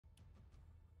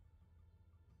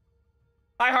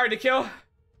Hi, Hard to Kill.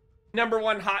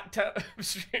 #1 hot tub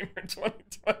streamer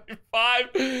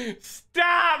 2025.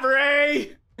 Stop,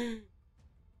 Ray.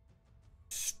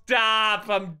 Stop.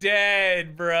 I'm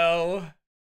dead, bro.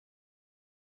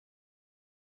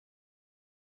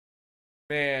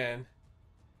 Man.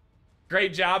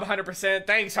 Great job, 100%.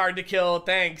 Thanks, Hard to Kill.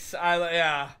 Thanks.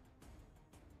 Yeah.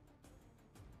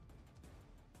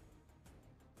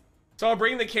 So I'll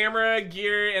bring the camera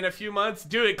gear in a few months.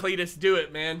 Do it, Cletus. Do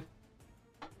it, man.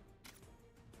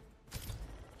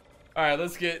 All right,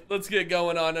 let's get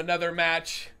going on another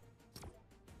match.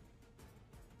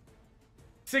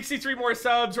 63 more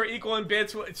subs. We're equal in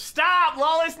bits. Stop,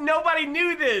 Lawless. Nobody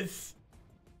knew this.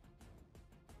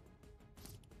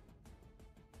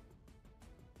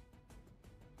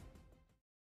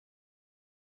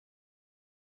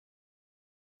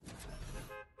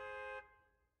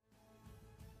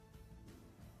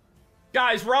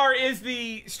 Guys, Rar is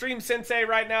the stream sensei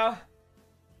right now.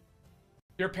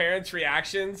 Your parents'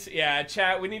 reactions? Yeah,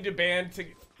 chat, we need to ban to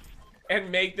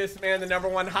and make this man the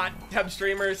 #1 hot tub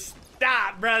streamer.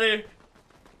 Stop, brother.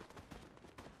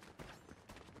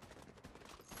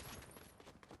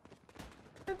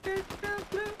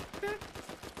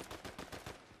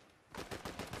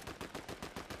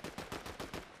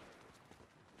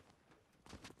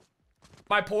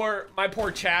 My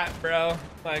poor chat, bro.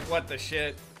 Like, what the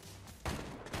shit?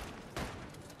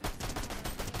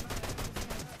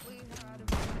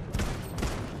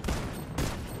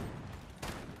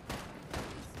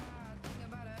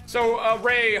 So,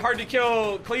 Ray, Hard to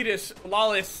Kill, Cletus,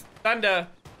 Lawless, Thunda.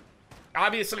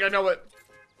 Obviously, I know what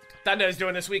Thunda is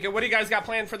doing this weekend. What do you guys got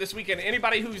planned for this weekend?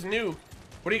 Anybody who's new,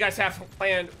 what do you guys have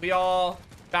planned? We all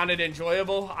found it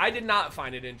enjoyable. I did not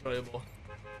find it enjoyable.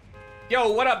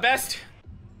 Yo, what up, Best?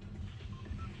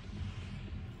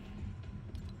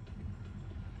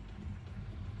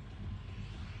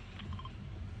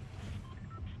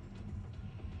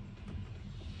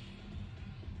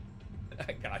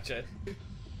 I gotcha.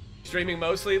 Streaming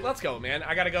mostly. Let's go, man.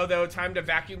 I gotta go, though. Time to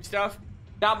vacuum stuff.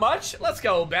 Not much. Let's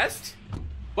go, Best.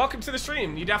 Welcome to the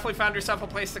stream. You definitely found yourself a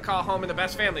place to call home in the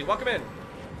Best family. Welcome in.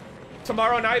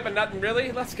 Tomorrow night, but nothing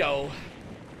really. Let's go.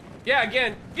 Yeah,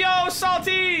 again. Yo,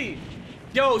 Salty!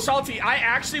 Yo, Salty, I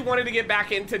actually wanted to get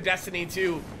back into Destiny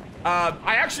 2.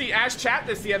 I actually asked chat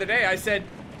this the other day. I said,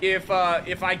 if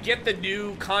I get the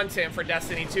new content for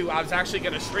Destiny 2, I was actually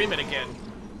gonna stream it again.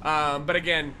 But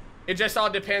again, it just all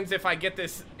depends if I get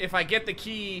this, if I get the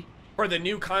key for the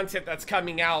new content that's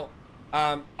coming out,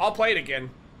 I'll play it again.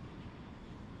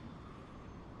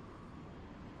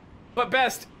 But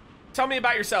Best, tell me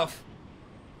about yourself.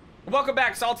 Welcome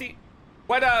back, Salty.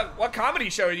 What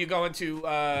comedy show are you going to,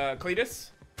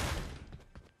 Cletus?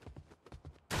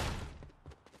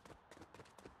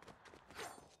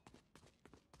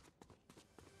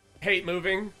 Hate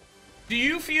moving. Do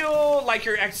you feel like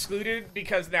you're excluded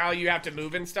because now you have to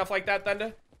move and stuff like that,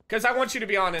 Thunda? Because I want you to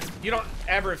be honest, you don't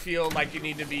ever feel like you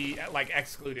need to be, like,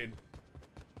 excluded.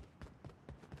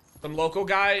 Some local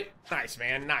guy? Nice,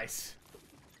 man, nice.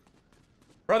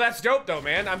 Bro, that's dope, though,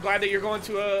 man. I'm glad that you're going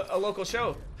to a local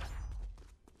show.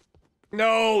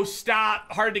 No, stop.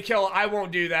 Hard to Kill. I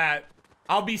won't do that.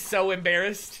 I'll be so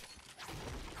embarrassed.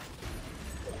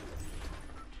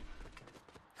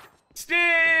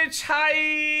 Stitch,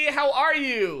 hi. How are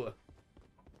you?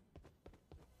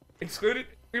 Excluded?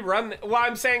 We run. What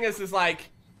I'm saying is like,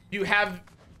 you have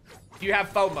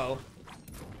FOMO.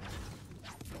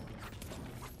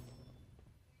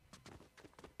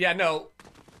 Yeah, no.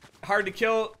 Hard to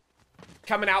Kill.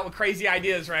 Coming out with crazy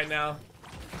ideas right now.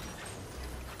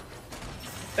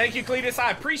 Thank you, Cletus.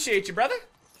 I appreciate you, brother.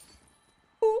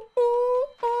 Ooh, ooh,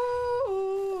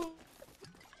 ooh.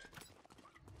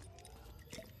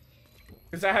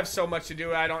 Because I have so much to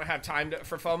do, I don't have time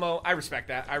for FOMO. I respect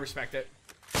that. I respect it.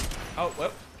 Oh,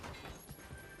 whoop.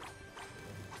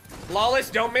 Lawless,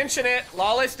 don't mention it.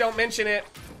 Lawless, don't mention it.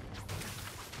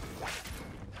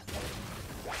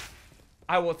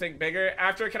 I will think bigger.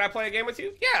 After, can I play a game with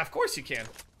you? Yeah, of course you can.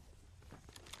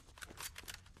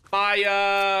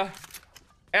 My,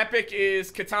 Epic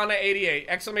is Katana88.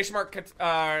 Exclamation mark,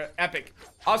 Epic.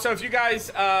 Also, if you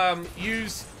guys,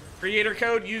 use creator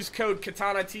code, use code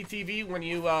KatanaTTV when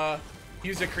you,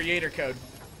 use a creator code.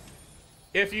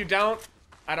 If you don't,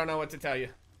 I don't know what to tell you.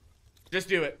 Just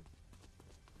do it.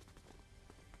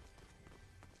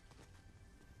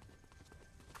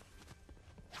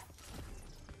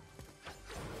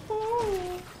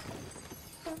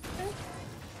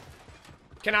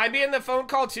 Can I be in the phone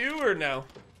call too, or no?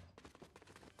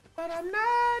 But I'm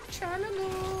not trying to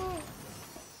move.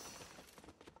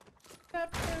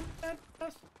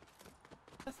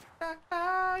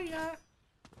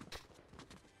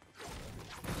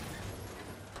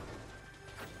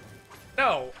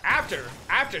 No, after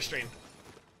stream.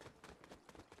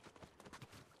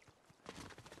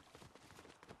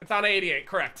 It's on 88,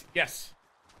 correct. Yes.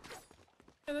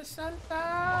 The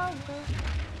sunflower.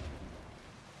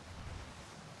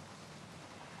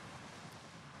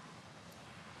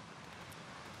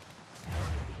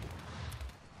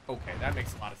 Okay, that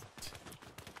makes a lot of sense.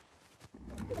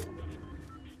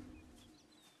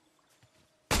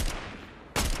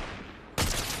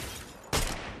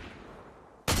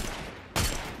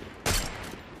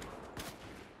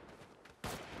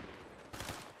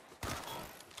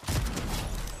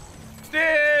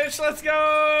 Stitch, let's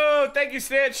go! Thank you,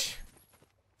 Stitch.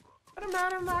 But I'm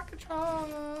out of my control.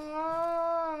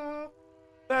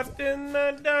 Left in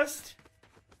the dust.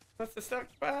 What's the stuck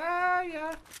by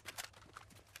ya?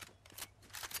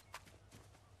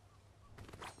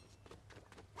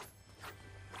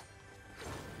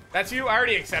 That's you? I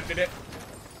already accepted it.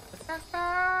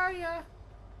 Sunflower.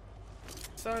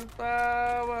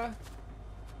 Sunflower.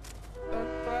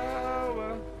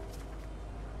 Sunflower.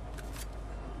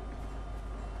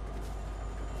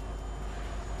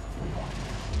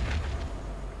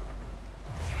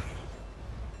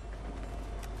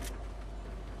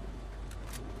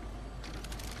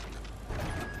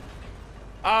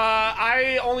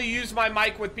 I only use my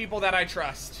mic with people that I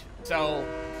trust. So,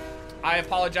 I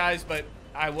apologize, but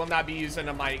I will not be using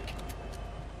a mic.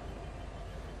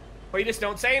 Cletus,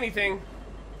 don't say anything.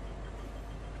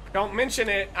 Don't mention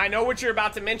it. I know what you're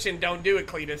about to mention. Don't do it,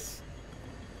 Cletus.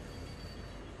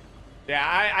 Yeah,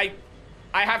 I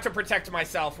have to protect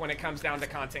myself when it comes down to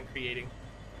content creating.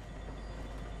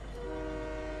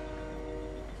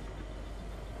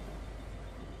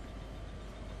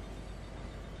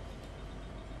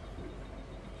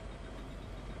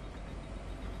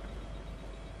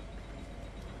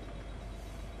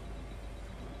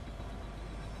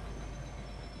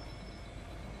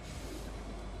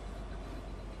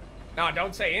 No,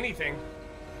 don't say anything.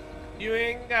 You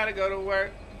ain't gotta go to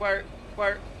work, work,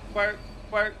 work, work,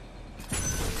 work.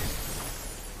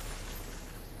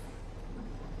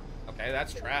 Okay,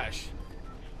 that's trash.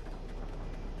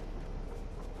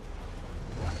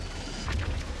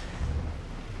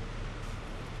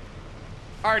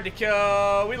 Hard to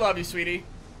kill. We love you, sweetie.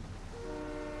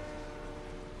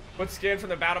 What skin from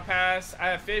the battle pass? I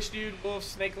have fish, dude, wolf,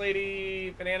 snake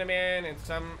lady, banana man, and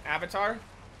some avatar.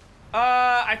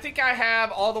 I think I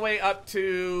have all the way up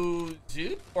to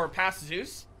Zeus or past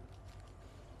Zeus.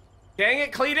 Dang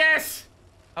it, Cletus!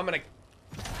 I'm gonna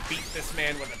beat this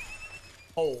man with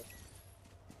a pole.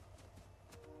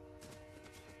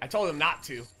 I told him not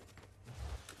to.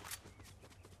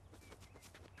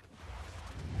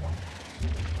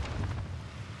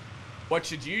 What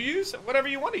should you use? Whatever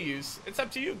you want to use. It's up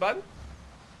to you, bud.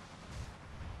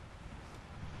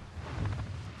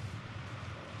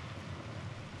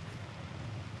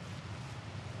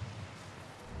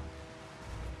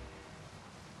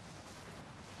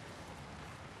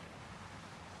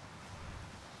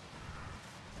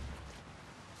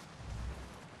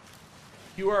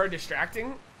 You are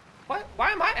distracting? What?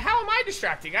 Why am I? How am I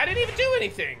distracting? I didn't even do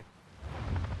anything.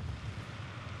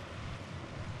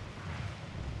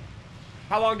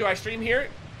 How long do I stream here?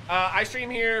 I stream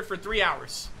here for 3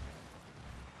 hours.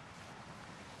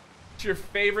 What's your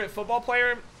favorite football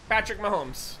player? Patrick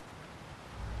Mahomes.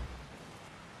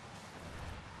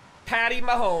 Patty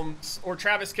Mahomes or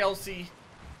Travis Kelce.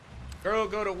 Girl,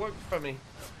 go to work for me.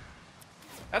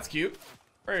 That's cute.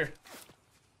 Right here.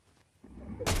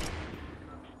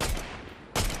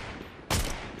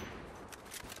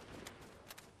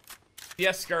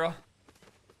 Yes, girl.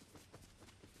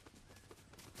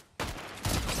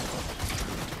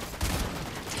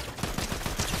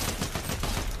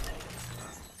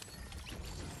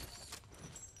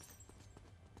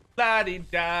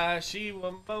 La-di-da, she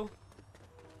won't go.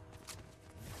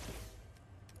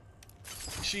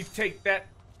 She take that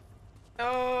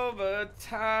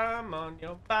overtime on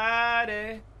your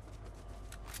body.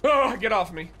 Oh, get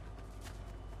off me.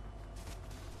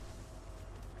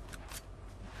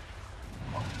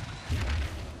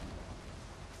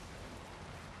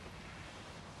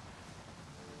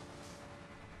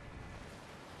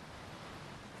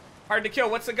 Hard to kill.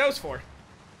 What's the ghost for?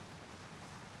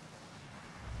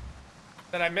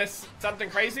 Did I miss something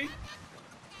crazy?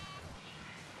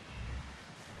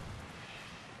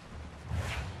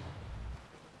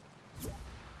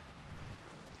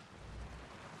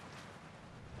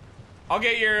 I'll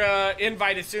get your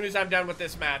invite as soon as I'm done with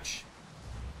this match.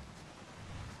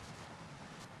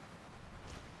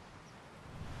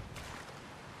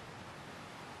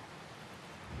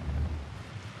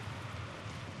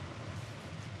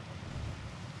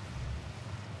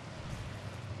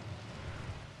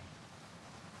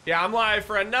 Yeah, I'm live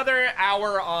for another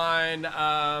hour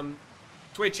on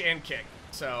Twitch and Kick.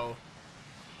 So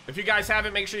if you guys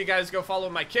haven't, make sure you guys go follow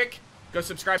my Kick. Go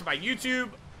subscribe to my YouTube.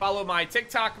 Follow my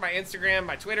TikTok, my Instagram,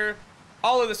 my Twitter.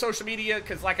 All of the social media.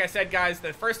 Because like I said, guys, the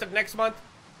 1st of next month,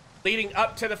 leading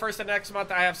up to the 1st of next month,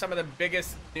 I have some of the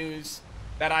biggest news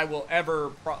that I will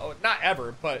ever... not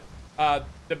ever, but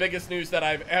the biggest news that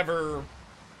I've ever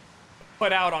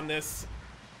put out on this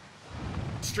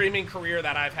streaming career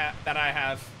that I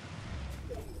have.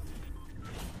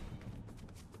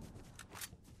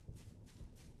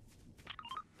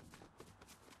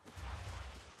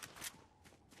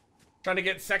 Trying to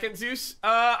get second Zeus.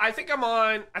 I think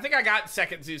I got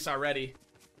second Zeus already.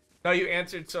 No, you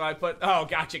answered, so I put. Oh,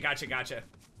 gotcha.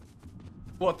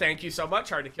 Well, thank you so much,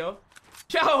 Hard to Kill.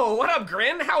 Yo, what up,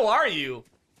 Grin? How are you?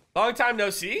 Long time no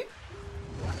see.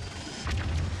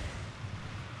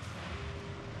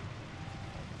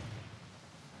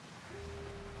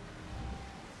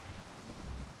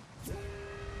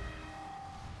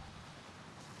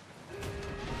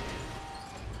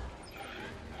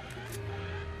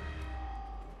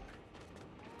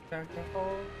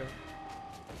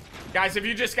 Guys, if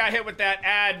you just got hit with that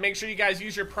ad, make sure you guys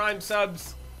use your Prime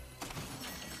subs.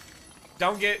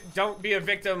 Don't be a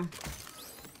victim.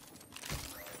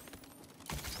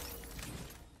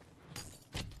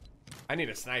 I need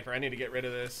a sniper. I need to get rid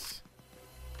of this.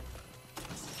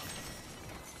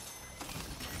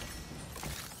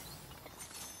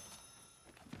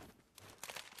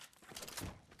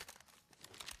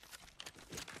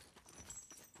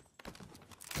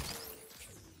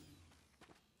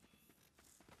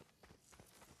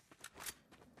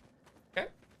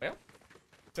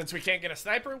 Since we can't get a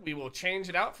sniper, we will change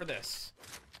it out for this.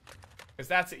 Because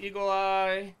that's the Eagle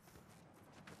Eye.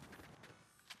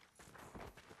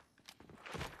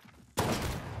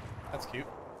 That's cute.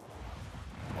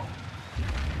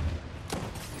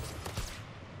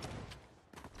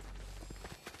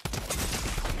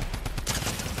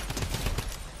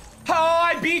 Oh,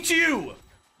 I beat you!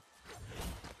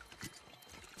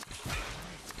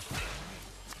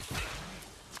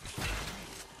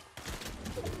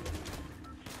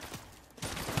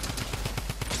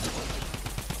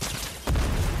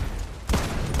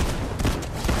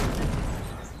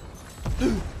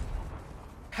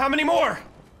 How many more?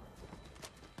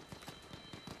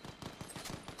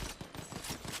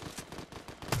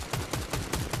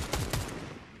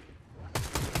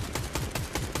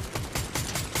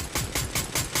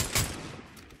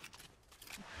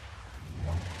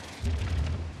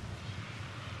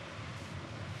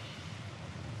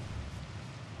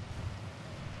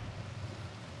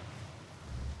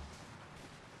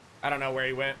 I don't know where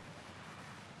he went.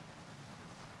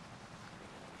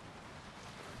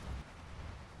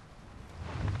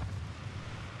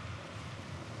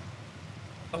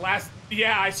 The last,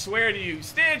 yeah, I swear to you.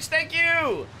 Stitch, thank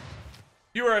you!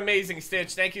 You are amazing,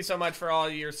 Stitch. Thank you so much for all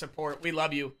your support. We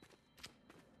love you.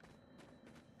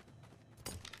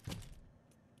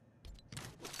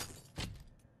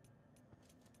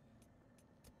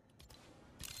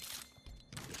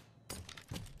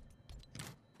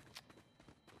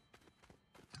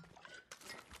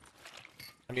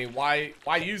 I mean, why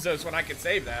use those when I can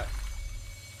save that?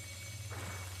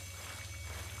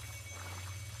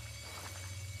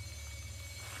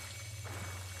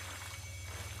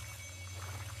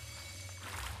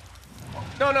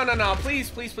 No.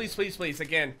 Please.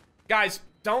 Again, guys,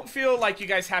 don't feel like you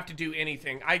guys have to do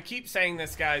anything. I keep saying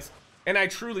this, guys, and I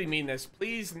truly mean this.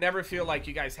 Please never feel like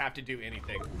you guys have to do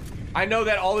anything. I know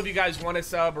that all of you guys want to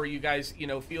sub, or you guys, you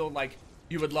know, feel like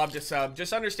you would love to sub.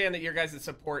 Just understand that your guys'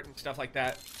 support and stuff like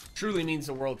that truly means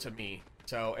the world to me.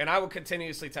 So, and I will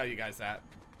continuously tell you guys that.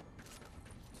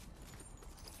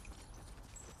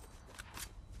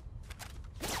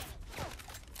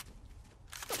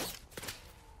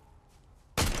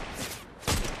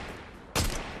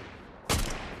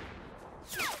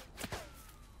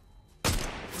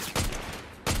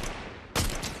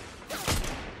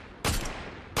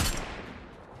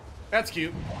 That's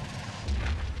cute.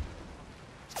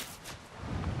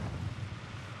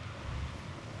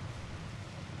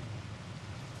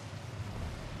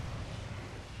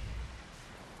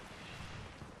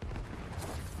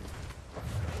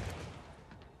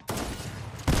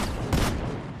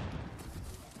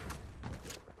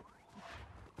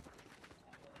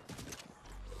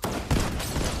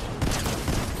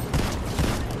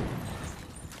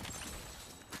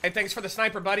 Hey, thanks for the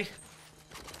sniper, buddy.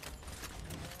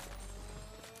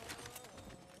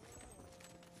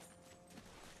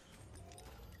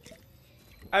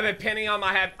 I have a penny on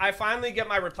my head. I finally get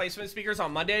my replacement speakers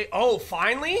on Monday. Oh,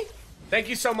 finally? Thank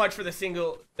you so much for the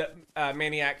single,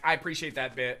 Maniac. I appreciate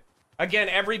that bit. Again,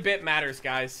 every bit matters,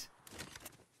 guys.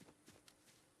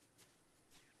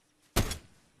 Oh,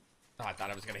 I thought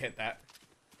I was gonna hit that.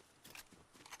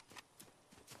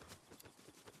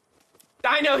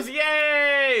 Dinos,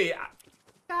 yay!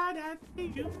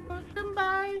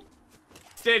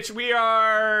 Stitch, we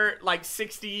are like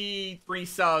 63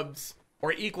 subs,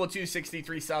 or equal to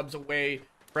 63 subs away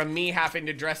from me having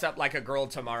to dress up like a girl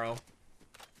tomorrow.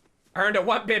 Earned a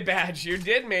 1-bit badge. You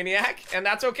did, Maniac, and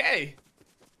that's okay.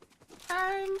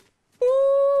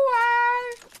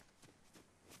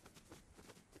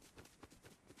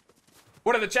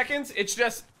 What are the check-ins? It's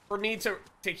just for me to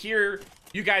hear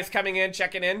you guys coming in,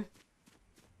 checking in.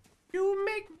 You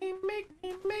make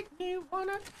me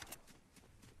wanna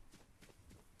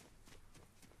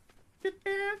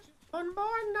dance one more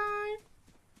night.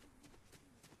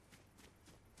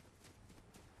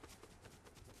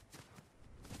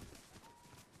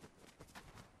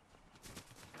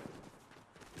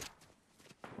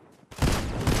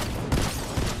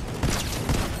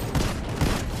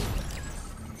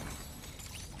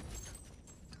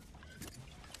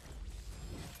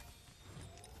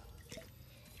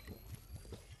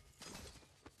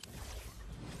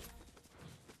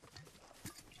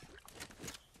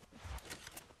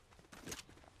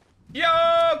 Yo,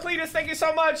 Cletus, thank you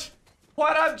so much.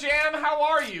 What up, Jam? How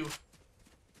are you?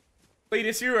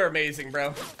 Cletus, you are amazing,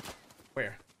 bro.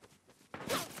 Where?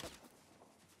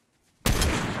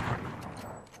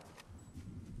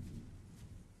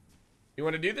 You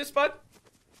want to do this, bud?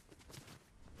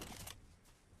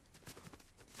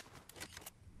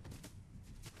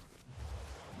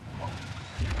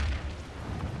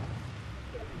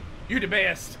 You the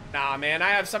best. Nah, man, I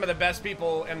have some of the best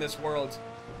people in this world.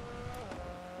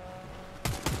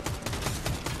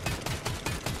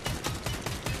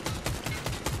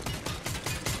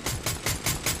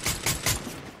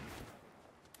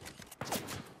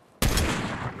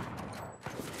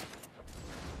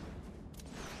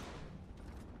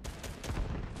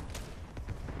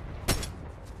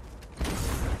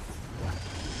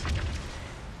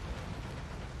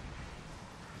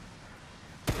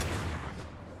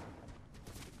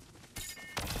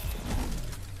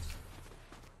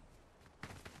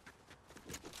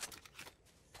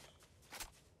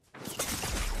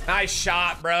 Nice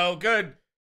shot, bro. Good.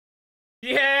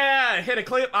 Yeah, hit a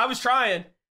clip. I was trying.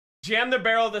 Jam the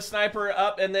barrel of the sniper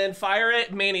up and then fire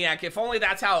it. Maniac. If only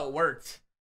that's how it worked.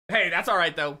 Hey, that's all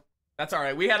right though. That's all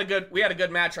right. We had a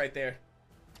good match right there.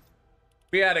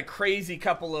 We had a crazy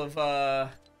couple of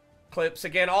clips.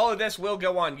 Again, all of this will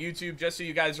go on YouTube, just so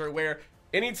you guys are aware.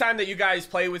 Anytime that you guys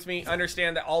play with me,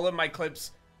 understand that all of my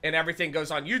clips and everything goes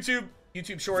on YouTube,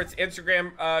 YouTube Shorts,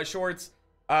 Instagram Shorts,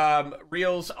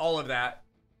 Reels, all of that.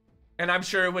 And I'm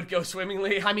sure it would go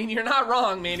swimmingly. I mean, you're not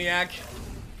wrong, Maniac.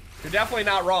 You're definitely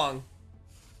not wrong.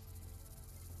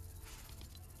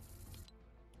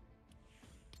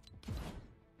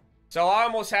 So I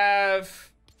almost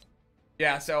have...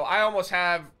 Yeah, so I almost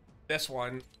have this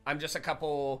one. I'm just a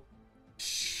couple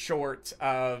short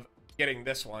of getting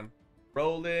this one.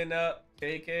 Rolling up,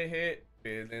 take a hit,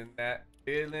 feeling that,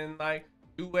 feeling like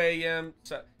 2 a.m.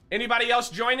 So, anybody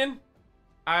else joining?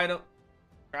 I don't...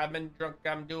 I've been drunk,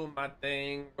 I'm doing my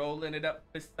thing. Rolling it up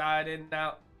beside and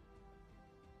out.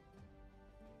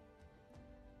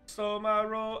 So my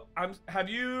roll... Have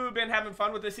you been having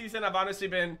fun with this season? I've honestly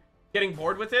been getting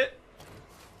bored with it.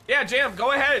 Yeah, Jam,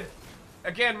 go ahead.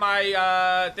 Again,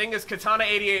 my thing is Katana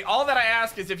 88. All that I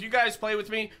ask is if you guys play with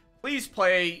me, please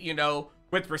play, you know,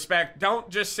 with respect. Don't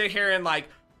just sit here and like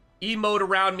emote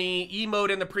around me, emote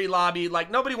in the pre-lobby. Like,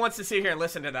 nobody wants to sit here and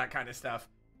listen to that kind of stuff.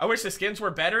 I wish the skins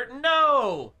were better.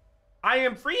 No, I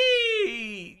am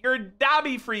free. You're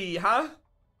Dobby free, huh?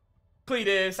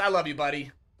 Cletus, I love you,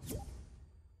 buddy.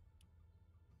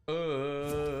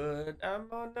 Good. I'm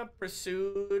on the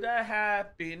pursuit of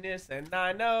happiness, and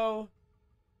I know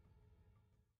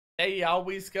they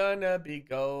always gonna be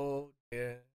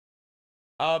golden.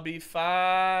 I'll be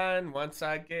fine once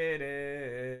I get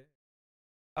it.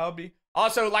 I'll be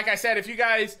also, like I said, if you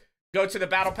guys go to the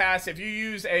battle pass, if you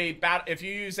use a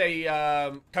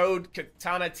code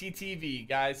Katana TTV,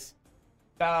 guys,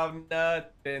 found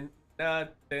nothing.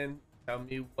 Tell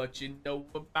me what you know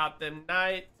about them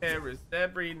night terrors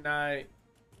every night.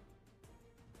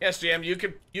 Yes, GM,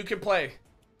 you can play.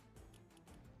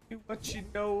 What you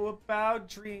know about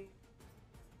dreams.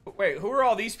 Wait, who are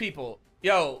all these people?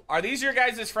 Yo, are these your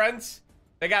guys' friends?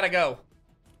 They gotta go.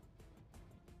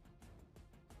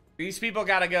 These people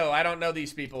gotta go. I don't know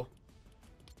these people.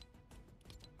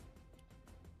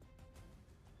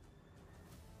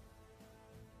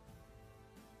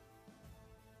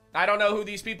 I don't know who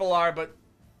these people are, but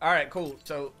all right, cool.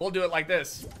 So we'll do it like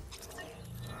this.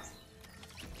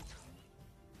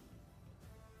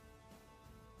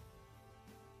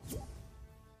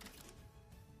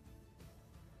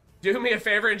 Do me a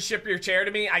favor and ship your chair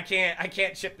to me. I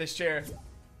can't ship this chair.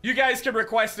 You guys can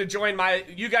request to join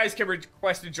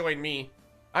me.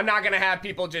 I'm not gonna have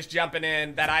people just jumping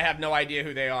in that I have no idea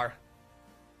who they are.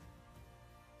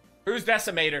 Who's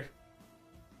Decimator?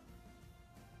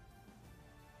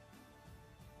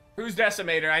 Who's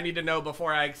Decimator? I need to know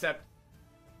before I accept.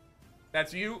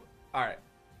 That's you? All right.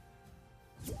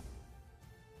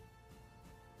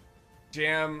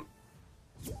 Jam.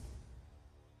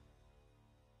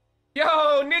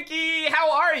 Yo, Nikki,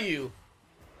 how are you?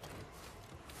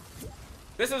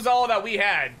 This is all that we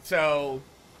had, so.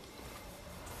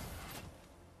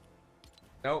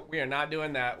 Nope, we are not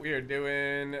doing that. We are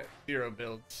doing 0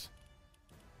 builds.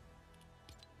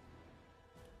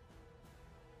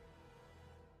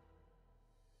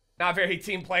 Not very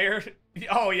team player.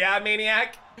 Oh, yeah,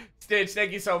 Maniac? Stitch,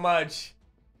 thank you so much.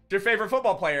 Your favorite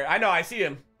football player? I know, I see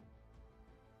him.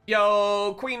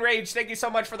 Yo, Queen Rage, thank you so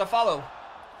much for the follow.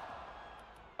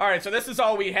 All right, so this is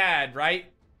all we had, right?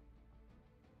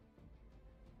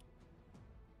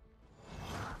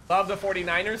 Love the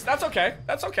 49ers. That's okay.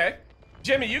 That's okay.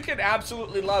 Jimmy, you can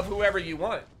absolutely love whoever you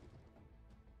want.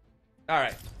 All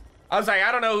right. I was like,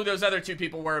 I don't know who those other 2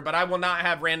 people were, but I will not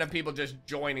have random people just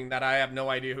joining that I have no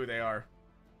idea who they are.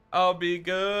 I'll be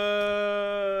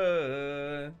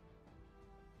good.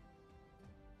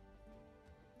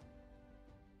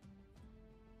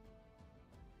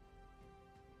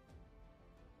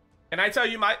 Can I tell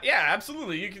you my... Yeah,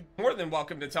 absolutely. You can more than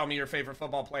welcome to tell me your favorite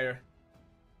football player.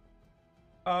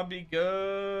 I'll be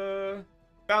good.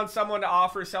 Found someone to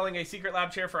offer selling a secret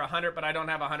lab chair for 100, but I don't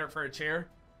have 100 for a chair.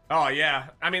 Oh, yeah.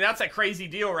 I mean, that's a crazy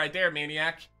deal right there,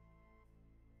 Maniac.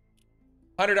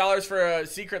 $100 for a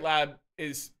secret lab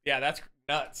is... Yeah, that's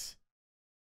nuts.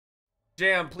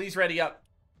 Jam, please ready up.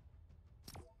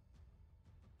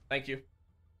 Thank you.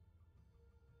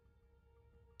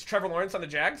 Trevor Lawrence on the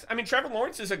Jags? I mean, Trevor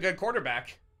Lawrence is a good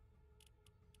quarterback.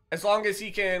 As long as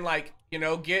he can, like, you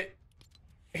know, get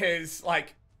his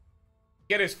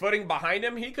footing behind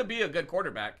him, he could be a good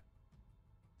quarterback.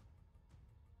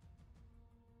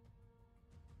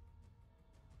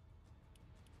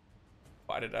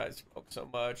 Why did I smoke so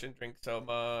much and drink so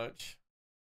much?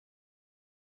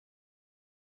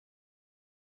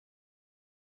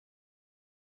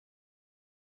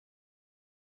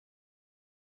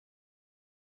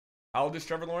 How old is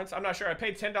Trevor Lawrence? I'm not sure. I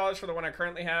paid $10 for the one I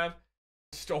currently have.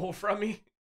 Stole from me.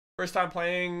 First time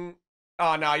playing.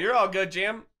 Oh, no, you're all good,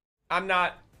 Jam. I'm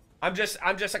not. I'm just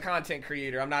a content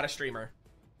creator. I'm not a streamer.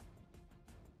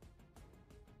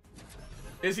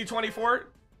 Is he 24?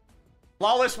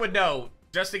 Lawless would know.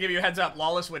 Just to give you a heads up,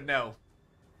 Lawless would know.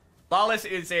 Lawless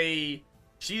is a...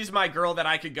 She's my girl that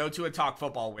I could go to and talk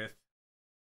football with.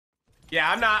 Yeah,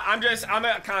 I'm not... I'm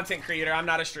a content creator. I'm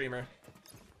not a streamer.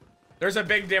 There's a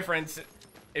big difference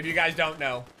if you guys don't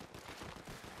know.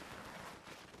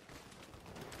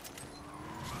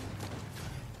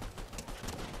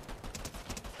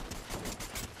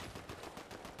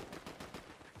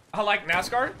 I like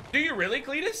NASCAR? Do you really,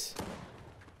 Cletus?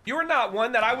 You are not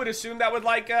one that I would assume that would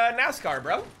like NASCAR,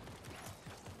 bro.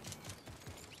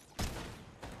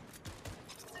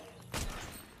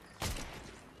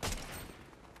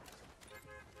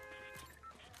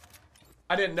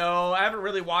 I didn't know. I haven't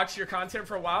really watched your content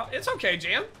for a while. It's okay,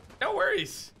 Jam. No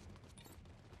worries.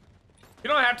 You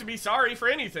don't have to be sorry for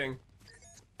anything.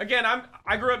 Again,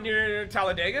 I grew up near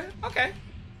Talladega. Okay.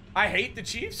 I hate the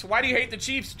Chiefs. Why do you hate the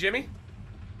Chiefs, Jimmy?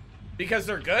 Because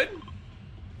they're good?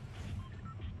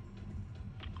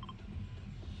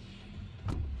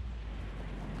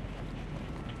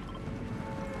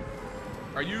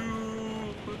 Are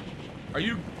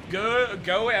you good?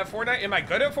 Go at Fortnite? Am I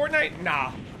good at Fortnite?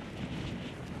 Nah.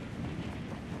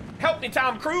 Help me,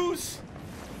 Tom Cruise.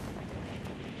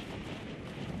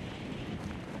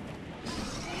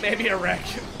 Maybe a wreck.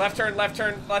 Left turn, left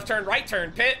turn, left turn, right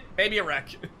turn, pit. Maybe a wreck.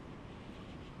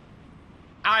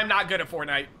 I'm not good at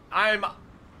Fortnite.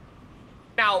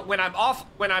 Now, when I'm off,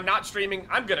 when I'm not streaming,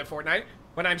 I'm good at Fortnite.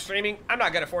 When I'm streaming, I'm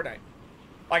not good at Fortnite.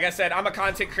 Like I said, I'm a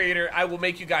content creator. I will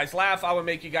make you guys laugh. I will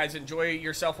make you guys enjoy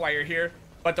yourself while you're here.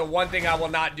 But the one thing I will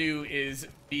not do is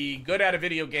be good at a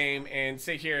video game and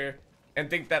sit here and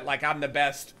think that like I'm the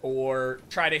best or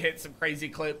try to hit some crazy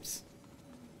clips.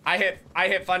 I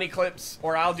hit funny clips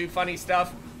or I'll do funny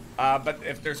stuff. But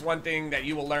if there's one thing that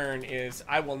you will learn is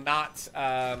I will not,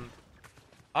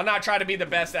 I'll not try to be the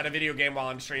best at a video game while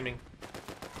I'm streaming.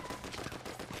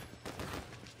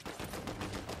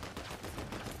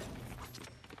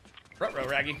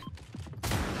 Raggy.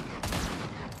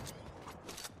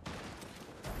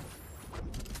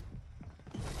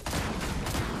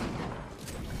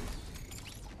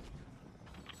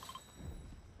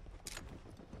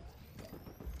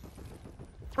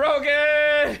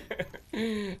 Brogan!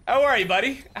 How are you,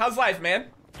 buddy? How's life, man?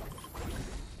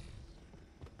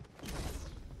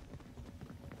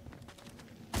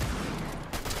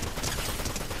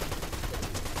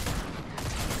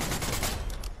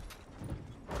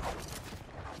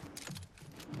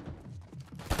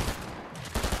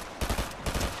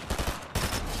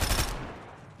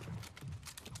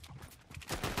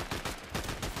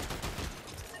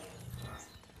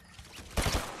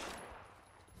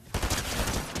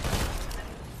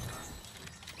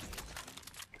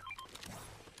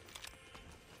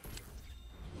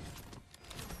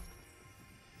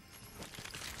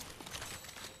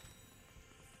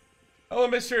 Hello,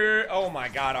 Mr. Oh my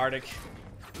God, Arctic.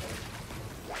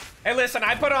 Hey, listen,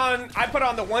 I put on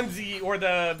the onesie or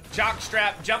the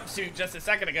jockstrap jumpsuit just a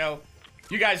second ago.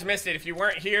 You guys missed it. If you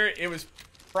weren't here, it was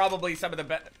probably some of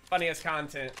the funniest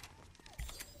content.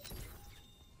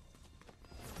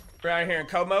 We're out here in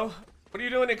Como. What are you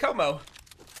doing in Como?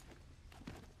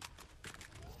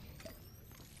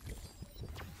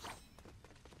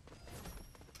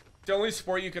 The only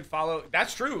sport you could follow.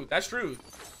 That's true. That's true.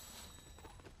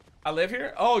 I live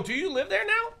here? Oh, do you live there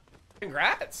now?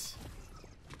 Congrats.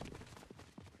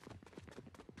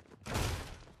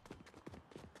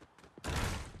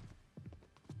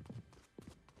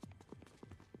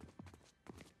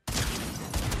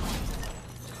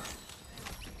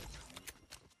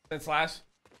 Since last.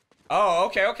 Oh,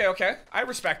 okay, okay, okay. I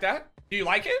respect that. Do you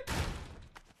like it?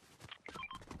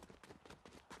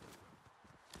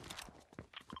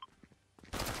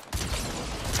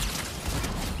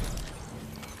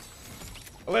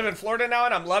 I live in Florida now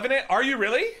and I'm loving it. Are you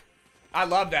really? I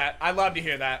love that. I love to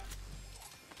hear that.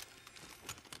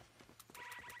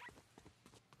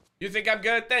 You think I'm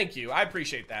good? Thank you. I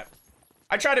appreciate that.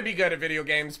 I try to be good at video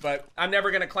games, but I'm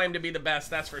never going to claim to be the best.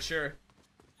 That's for sure.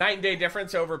 Night and day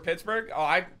difference over Pittsburgh. Oh,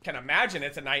 I can imagine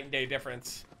it's a night and day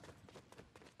difference.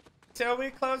 Till we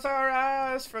close our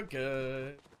eyes for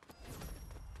good.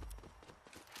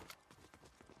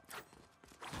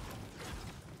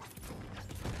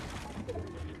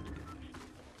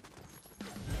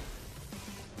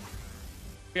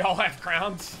 We all have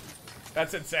crowns.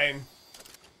 That's insane.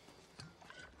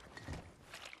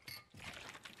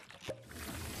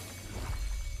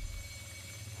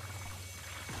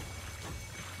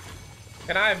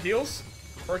 Can I have heals?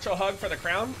 Virtual hug for the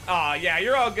crown? Aw, yeah,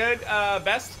 you're all good,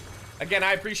 Best. Again,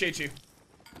 I appreciate you.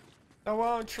 No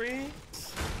on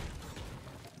trees.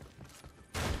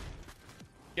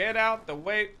 Get out the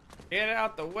way. Get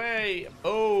out the way.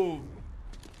 Oh.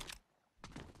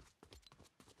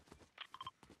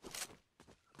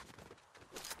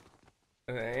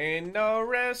 There ain't no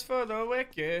rest for the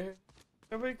wicked.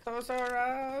 Till we close our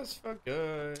eyes for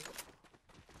good.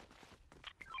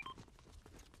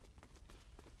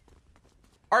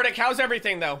 Arctic, how's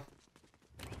everything though?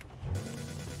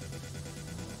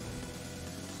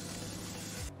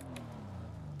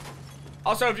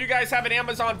 Also, if you guys have an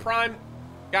Amazon Prime,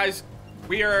 guys,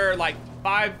 we are like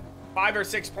five or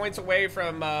 6 points away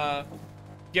from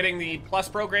getting the Plus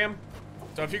program.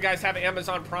 So if you guys have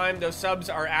Amazon Prime, those subs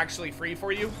are actually free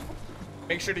for you.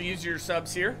 Make sure to use your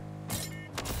subs here.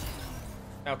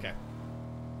 Okay.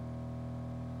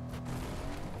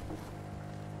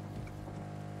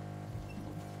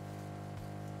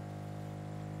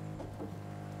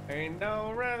 Ain't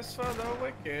no rest for the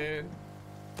wicked.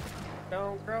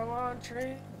 Don't grow on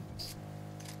trees.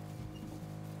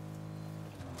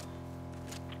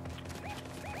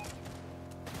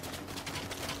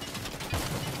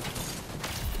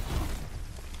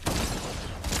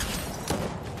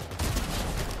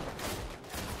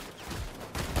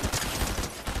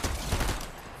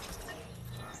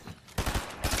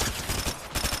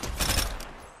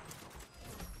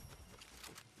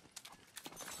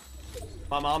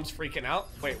 My mom's freaking out.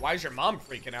 Wait, why is your mom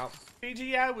freaking out?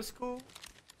 BGI was cool.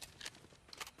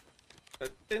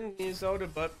 10 years older,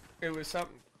 but it was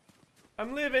something.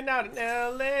 I'm living out in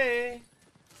LA.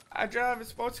 I drive a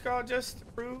sports car just to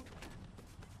prove.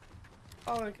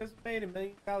 Oh, because I made $1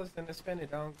 million and I spent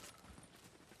it on.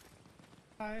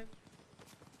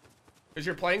 Because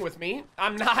you're playing with me?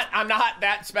 I'm not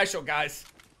that special, guys.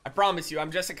 I promise you,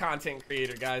 I'm just a content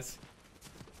creator, guys.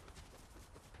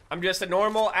 I'm just a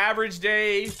normal, average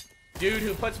day dude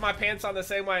who puts my pants on the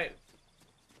same way.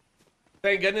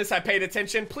 Thank goodness I paid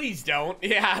attention. Please don't.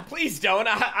 Yeah, please don't.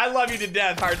 I love you to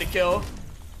death, hard to kill.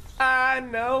 I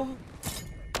know.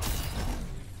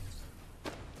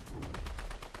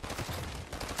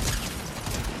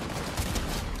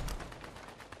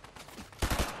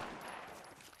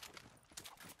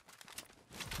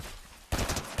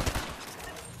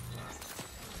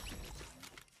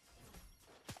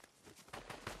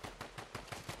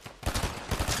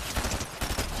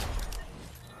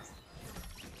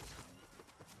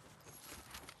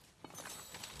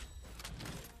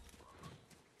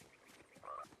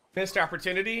 Missed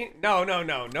opportunity? No, no,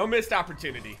 no. No missed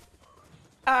opportunity.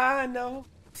 I know.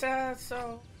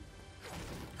 So.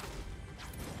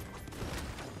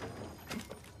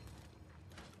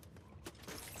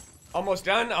 Almost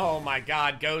done? Oh my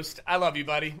god, Ghost. I love you,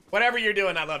 buddy. Whatever you're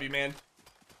doing, I love you, man.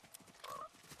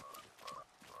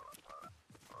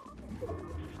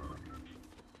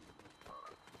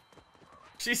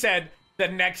 She said, the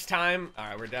next time.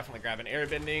 Alright, we're definitely grabbing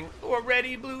airbending.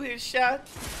 Already blew his shot.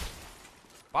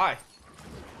 Why?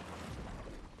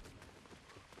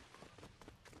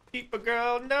 Keep a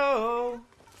girl, no.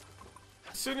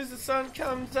 As soon as the sun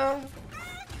comes up.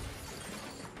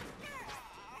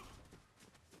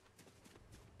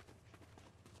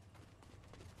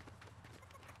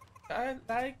 I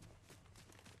like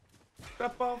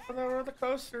step off on the roller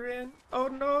coaster and oh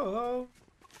no,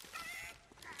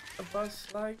 a bus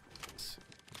like this.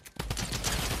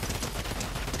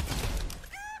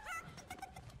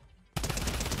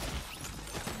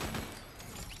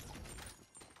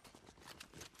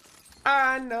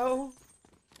 I know.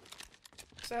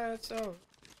 Sad so.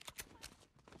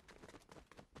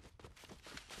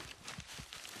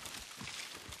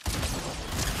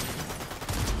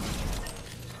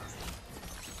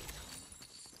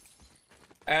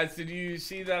 As did you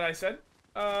see that I said?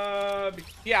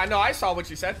 Yeah, no, I saw what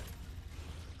you said.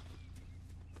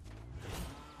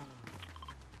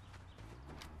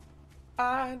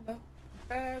 I know.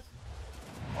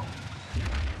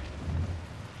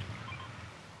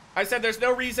 I said there's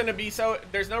no reason to be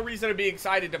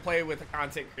excited to play with a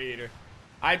content creator.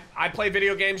 I play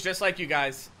video games just like you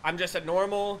guys. I'm just a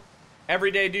normal,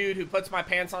 everyday dude who puts my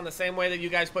pants on the same way that you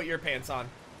guys put your pants on.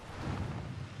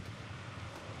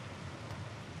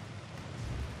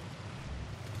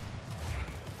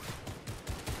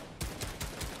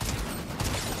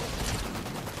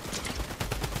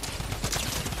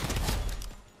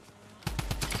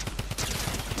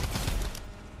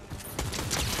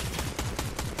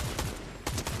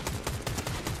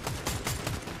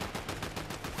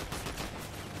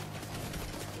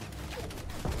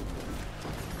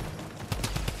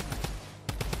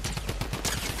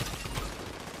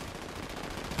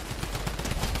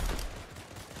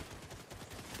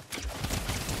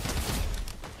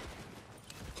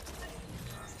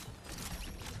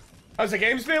 How's the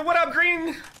games been? What up,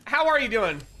 Green? How are you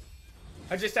doing?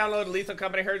 I just downloaded Lethal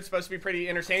Company. Heard it's supposed to be pretty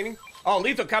entertaining. Oh,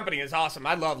 Lethal Company is awesome.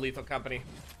 I love Lethal Company.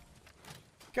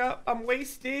 I'm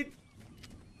wasted.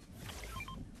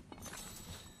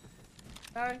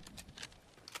 Hi.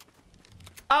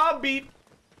 I'll beat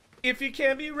if you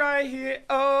can't be right here.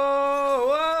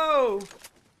 Oh, oh.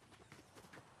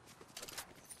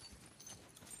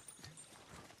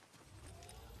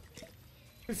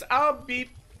 Cause I'll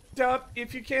beat up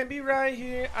if you can't be right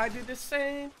here. I did the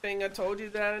same thing I told you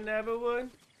that I never would.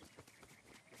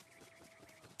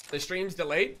 The stream's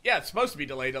delayed? Yeah, it's supposed to be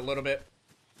delayed a little bit.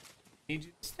 Need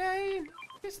you to stay,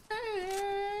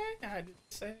 I did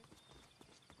the same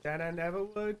that I never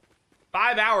would.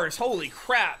 5 hours, holy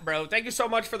crap, bro. Thank you so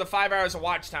much for the 5 hours of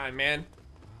watch time, man.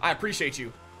 I appreciate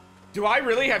you. Do I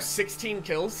really have 16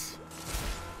 kills?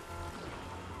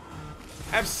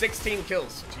 I have 16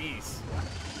 kills, jeez.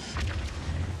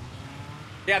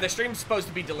 Yeah, the stream's supposed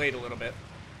to be delayed a little bit.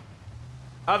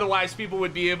 Otherwise, people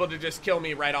would be able to just kill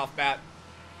me right off bat.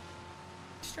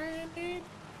 Stranded.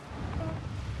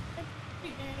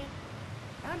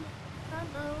 I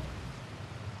know.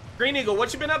 Green Eagle,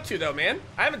 what you been up to, though, man?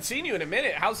 I haven't seen you in a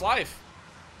minute. How's life?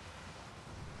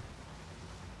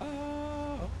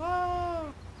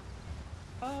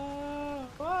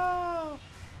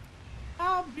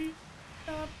 I'll be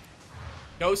up.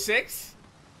 No 6?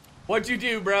 What'd you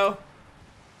do, bro?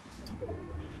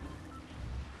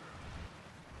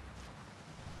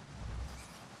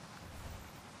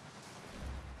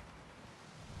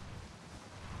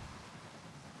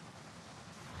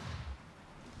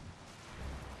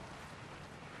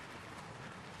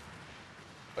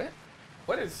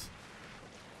 What is...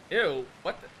 Ew,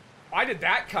 what the... Why did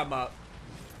that come up?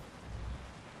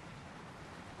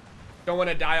 Don't want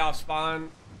to die off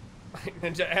spawn.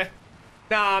 Ninja.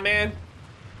 Nah, man.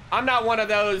 I'm not one of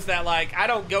those that, like, I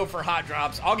don't go for hot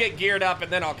drops. I'll get geared up and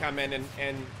then I'll come in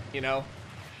and you know.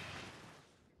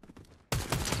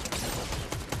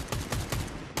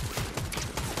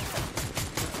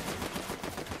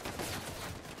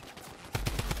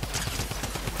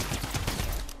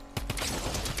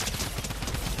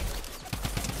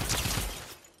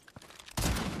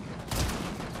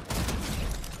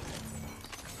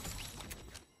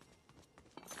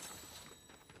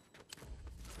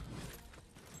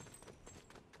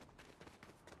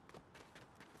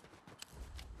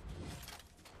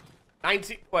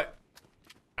 What?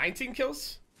 19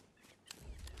 kills.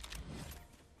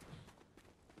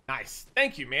 Nice.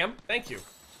 Thank you, ma'am. Thank you.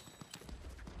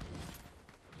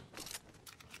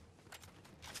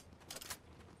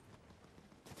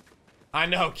 I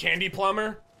know, Candy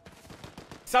Plumber.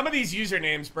 Some of these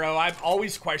usernames, bro, I've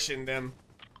always questioned them.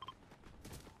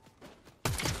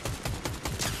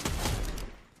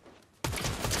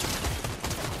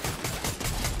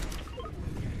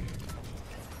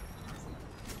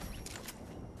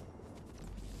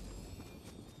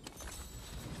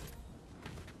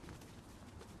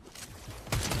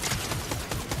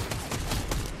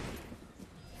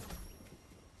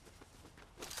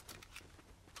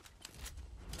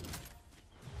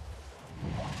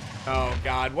 Oh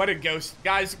God, what a Ghost.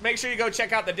 Guys, make sure you go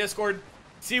check out the Discord,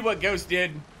 see what Ghost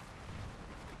did.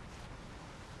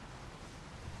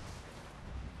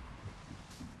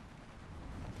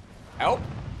 Help?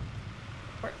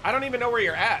 I don't even know where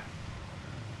you're at.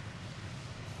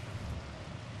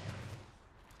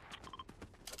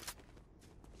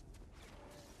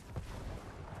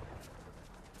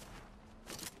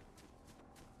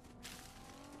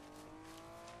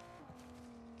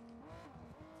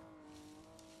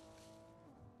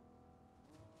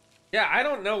 Yeah, I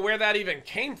don't know where that even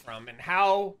came from and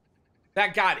how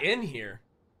that got in here.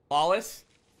 Lawless.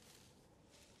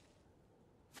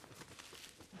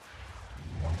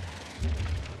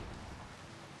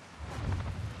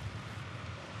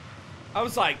 I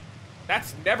was like,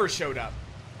 that's never showed up.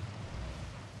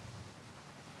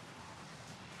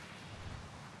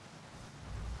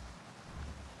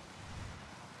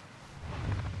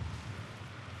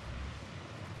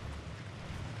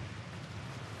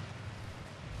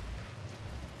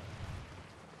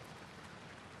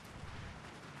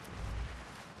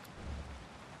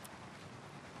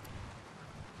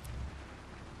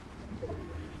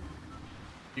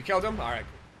 You killed him? All right.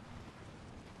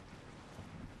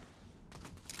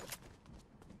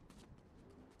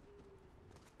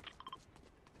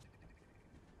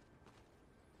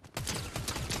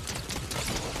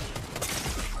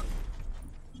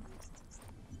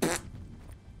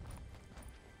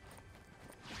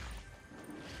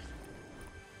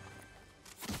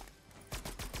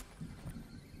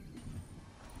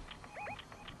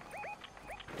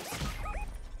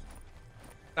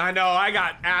 I know, I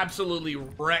got absolutely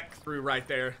wrecked through right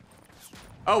there.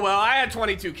 Oh well, I had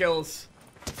 22 kills.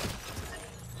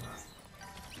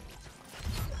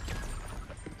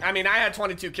 I mean, I had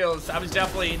 22 kills. I was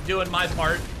definitely doing my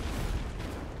part.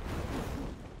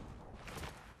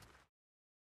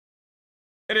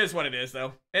 It is what it is,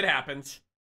 though. It happens.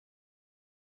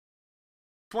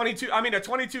 22, I mean, a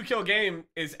 22 kill game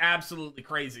is absolutely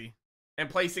crazy. And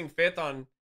placing 5th on,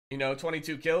 you know,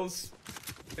 22 kills,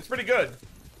 it's pretty good.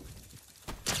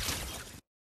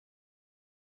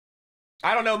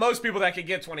 I don't know most people that could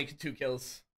get 22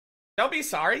 kills. Don't be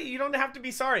sorry. You don't have to be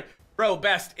sorry. Bro,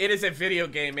 Best, it is a video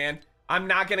game, man. I'm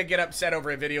not going to get upset over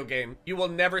a video game. You will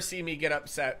never see me get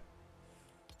upset.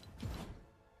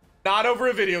 Not over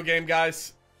a video game,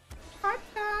 guys. Hard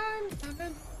times,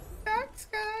 dark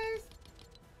skies.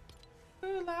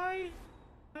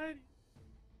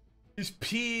 Just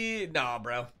pee. Nah,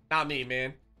 bro. Not me,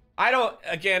 man. I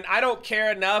don't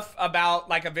care enough about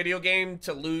like a video game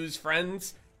to lose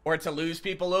friends or to lose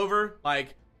people over.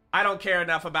 Like, I don't care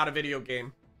enough about a video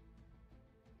game.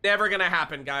 Never gonna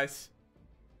happen, guys.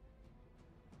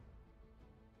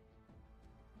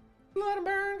 Let 'em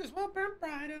burn, 'cause we'll burn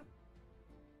brighter.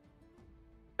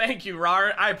 Thank you,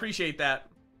 Rar. I appreciate that.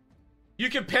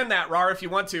 You can pin that, Rar, if you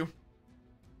want to.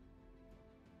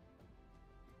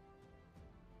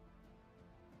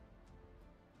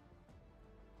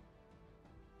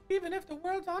 Even if the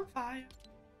world's on fire.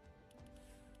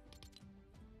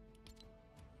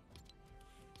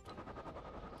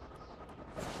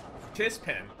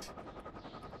 Participant.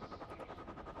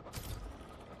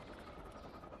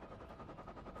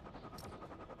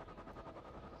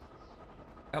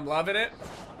 I'm loving it.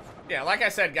 Yeah, like I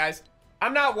said, guys,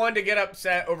 I'm not one to get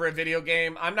upset over a video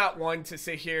game. I'm not one to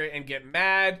sit here and get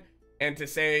mad and to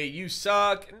say you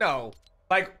suck. No.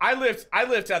 Like, I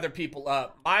lift other people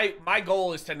up. My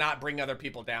goal is to not bring other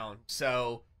people down.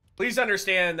 So please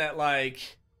understand that,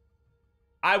 like,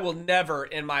 I will never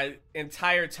in my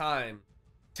entire time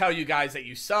tell you guys that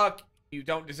you suck, you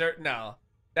don't deserve. No,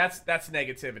 that's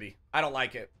negativity. I don't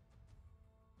like it.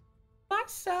 My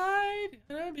side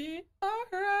gonna be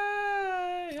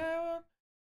alright. I will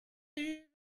be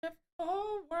if the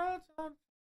whole world's on.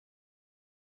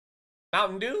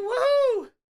 Mountain Dew,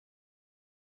 woohoo!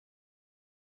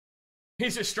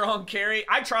 He's a strong carry.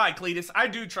 I try, Cletus. I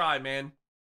do try, man.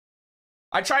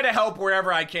 I try to help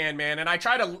wherever I can, man. And I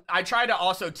try to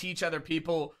also teach other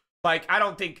people. Like, I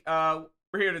don't think,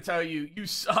 we're here to tell you, you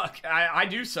suck. I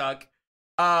do suck.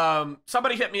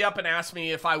 Somebody hit me up and asked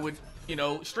me if I would, you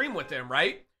know, stream with them,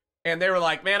 right? And they were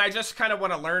like, man, I just kind of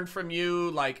want to learn from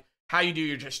you, like, how you do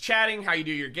your just chatting, how you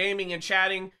do your gaming and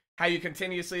chatting, how you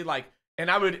continuously, like,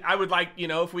 and I would like, you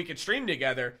know, if we could stream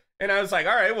together. And I was like,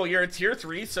 all right, well, you're a tier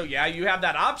 3, so yeah, you have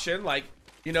that option, like,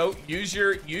 you know, use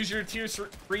your tier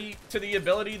 3 to the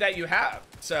ability that you have.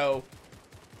 So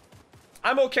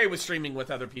I'm okay with streaming with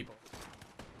other people.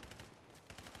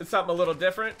 It's something a little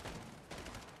different.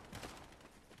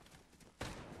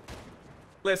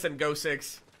 Listen, Go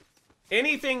 6.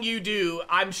 Anything you do,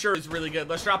 I'm sure is really good.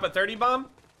 Let's drop a 30 bomb.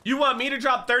 You want me to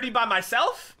drop 30 by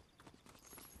myself?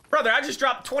 Brother, I just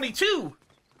dropped 22.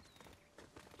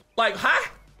 Like, huh?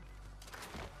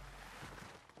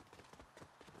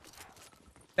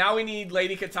 Now we need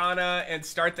Lady Katana and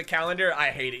start the calendar. I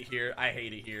hate it here. I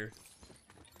hate it here.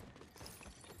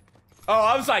 Oh,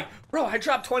 I was like, bro, I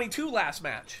dropped 22 last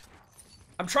match.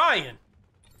 I'm trying.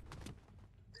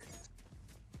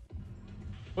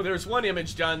 Well, there's one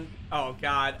image done. Oh,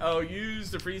 God. Oh,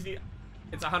 use the freezy.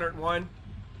 It's 101.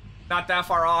 Not that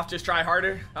far off. Just try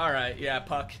harder. All right. Yeah,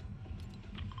 Puck.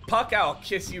 Puck, I'll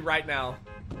kiss you right now.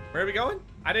 Where are we going?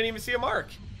 I didn't even see a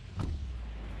mark.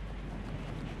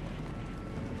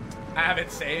 I have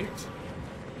it saved.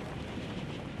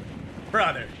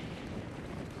 Brother.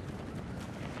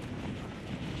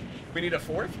 We need a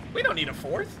 4th? We don't need a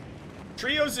 4th.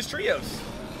 Trios is trios.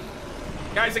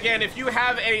 Guys, again, if you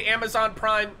have a Amazon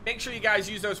Prime, make sure you guys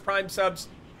use those Prime subs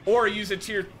or use a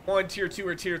tier 1, tier 2,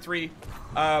 or tier 3.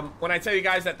 When I tell you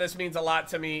guys that this means a lot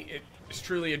to me, it's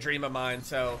truly a dream of mine.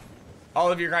 So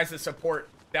all of your guys' support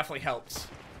definitely helps.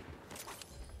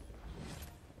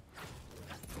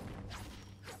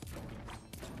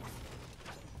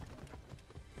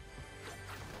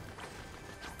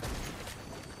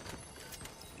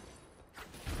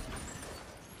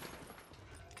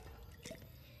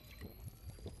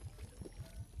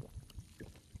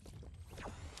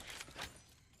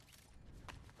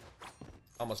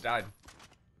 Almost died.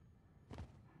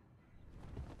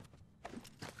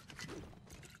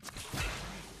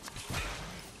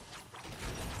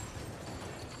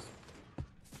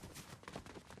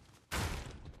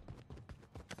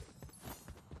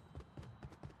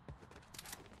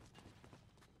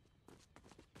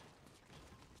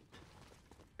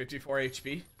 $54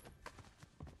 HP.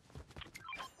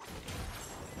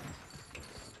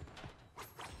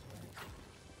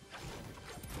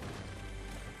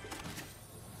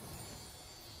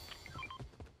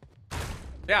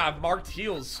 Yeah, I've marked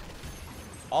heals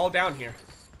all down here.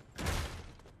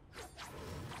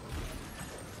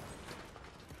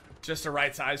 Just the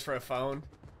right size for a phone.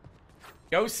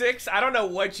 Go 6, I don't know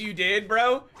what you did,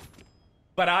 bro,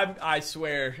 but I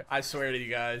swear to you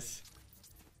guys.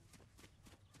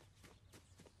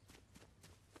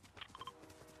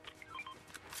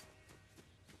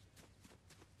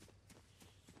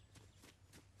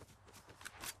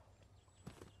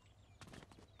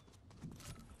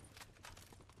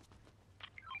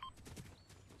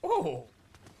 Oh.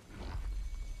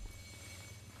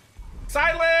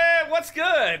 Silent, what's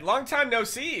good? Long time no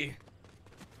see.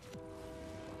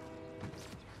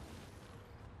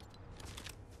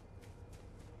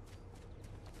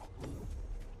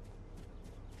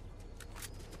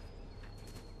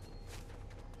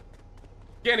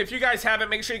 Again, if you guys haven't,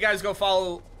 make sure you guys go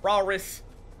follow Rawris.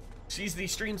 She's the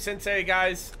stream sensei,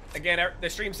 guys. Again, the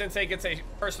stream sensei gets a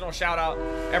personal shout out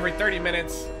every 30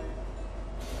 minutes.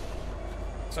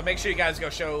 So make sure you guys go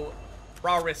show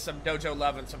Rawris some dojo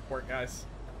love and support, guys.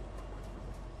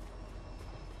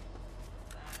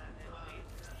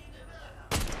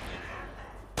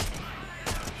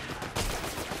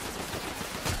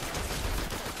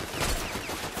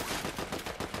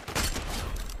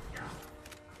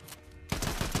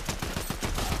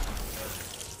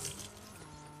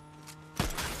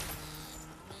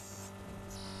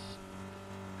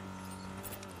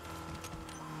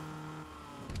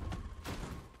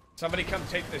 Somebody come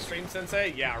take the stream,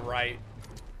 sensei? Yeah, right.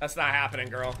 That's not happening,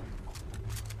 girl.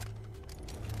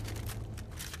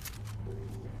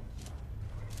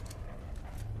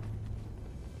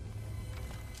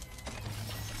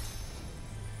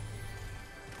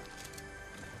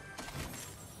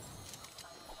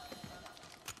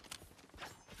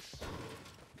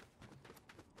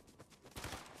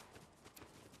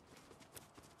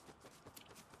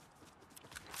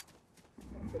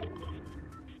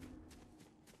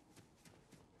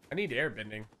 I need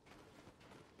airbending.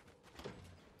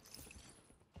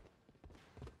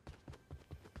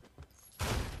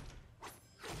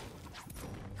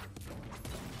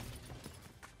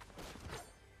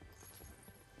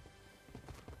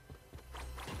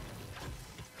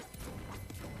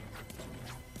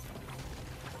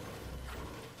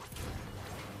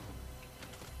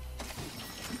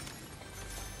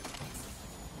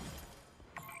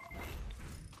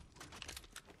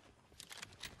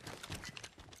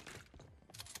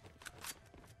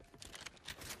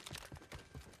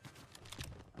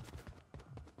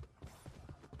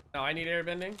 Oh, I need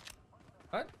airbending?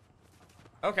 What?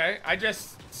 Okay, I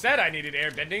just said I needed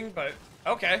airbending, but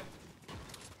okay.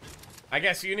 I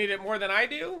guess you need it more than I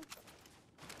do?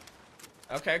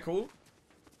 Okay, cool.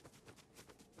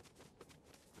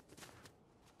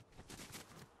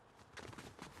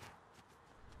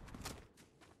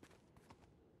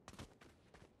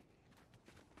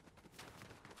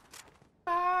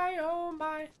 My, oh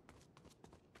my.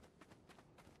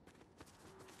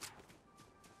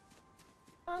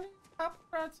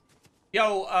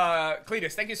 Yo,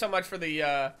 Cletus, thank you so much for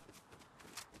the,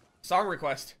 song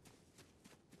request.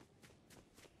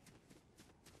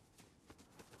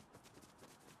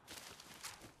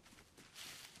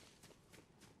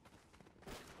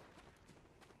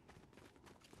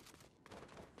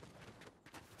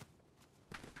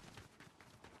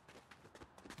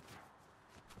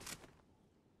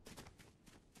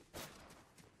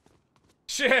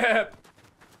 Shit. How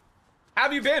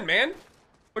have you been, man?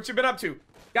 What you been up to?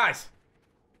 Guys.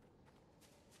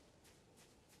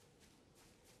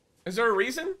 Is there a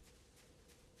reason?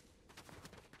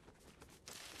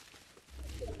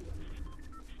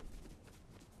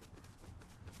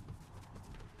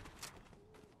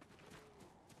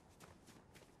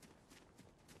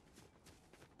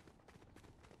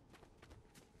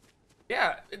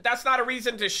 Yeah, that's not a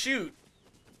reason to shoot.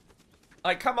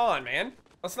 Like, come on, man.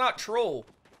 Let's not troll.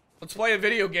 Let's play a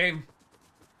video game.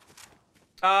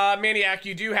 Maniac,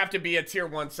 you do have to be a tier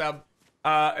 1 sub.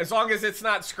 As long as it's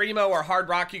not Screamo or Hard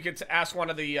Rock, you could ask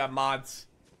one of the mods.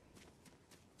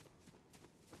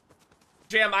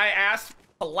 Jam, I asked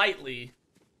politely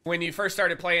when you first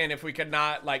started playing if we could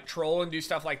not, like, troll and do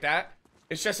stuff like that.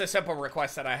 It's just a simple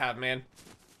request that I have, man.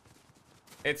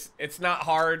 It's not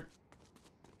hard.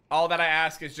 All that I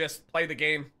ask is just play the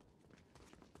game.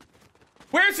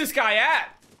 Where's this guy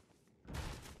at?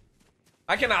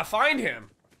 I cannot find him.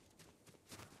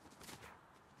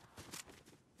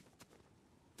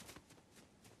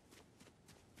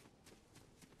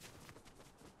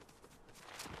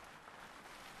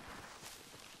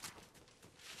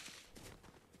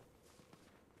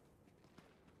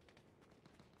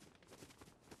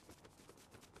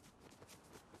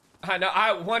 I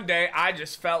know, one day I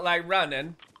just felt like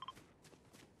running.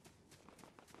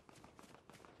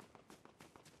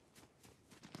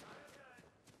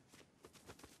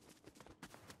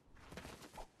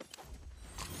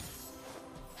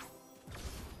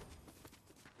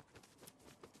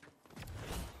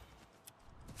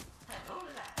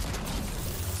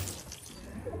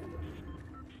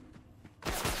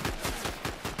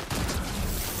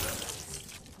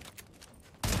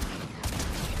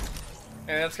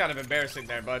 Yeah, that's kind of embarrassing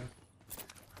there, bud.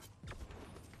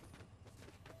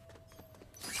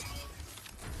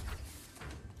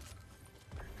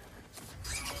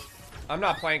 I'm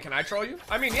not playing. Can I troll you?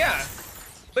 I mean, yeah.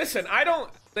 Listen,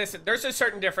 listen, there's a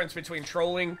certain difference between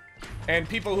trolling and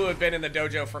people who have been in the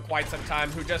dojo for quite some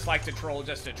time who just like to troll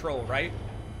just to troll, right?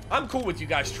 I'm cool with you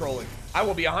guys trolling. I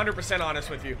will be 100% honest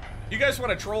with you. You guys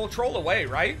want to troll away,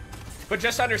 right? But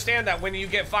just understand that when you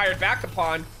get fired back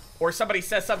upon, or somebody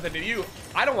says something to you,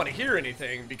 I don't want to hear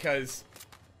anything because,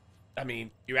 I mean,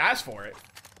 you asked for it.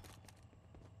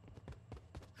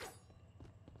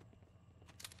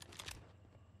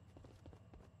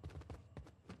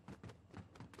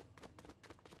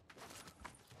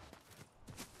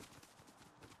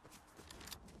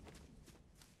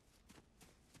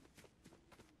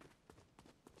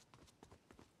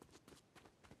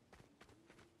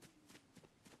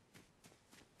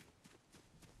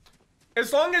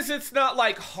 As long as it's not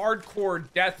like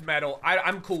hardcore death metal,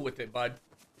 I'm cool with it, bud.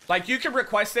 Like, you can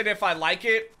request it. If I like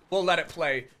it, we'll let it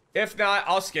play. If not,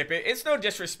 I'll skip it. It's no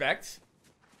disrespect.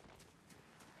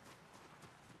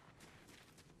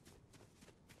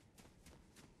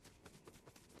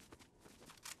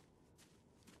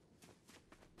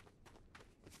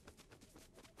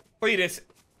 Cletus,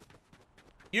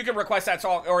 you can request that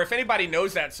song, or if anybody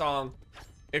knows that song,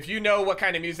 if you know what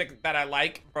kind of music that I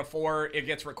like before it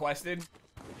gets requested.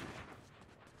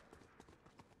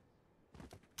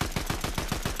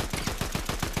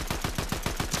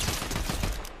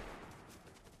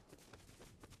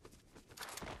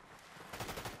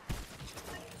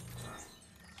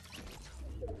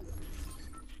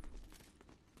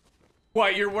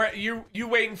 What, you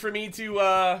waiting for me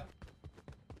to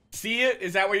see it?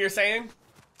 Is that what you're saying?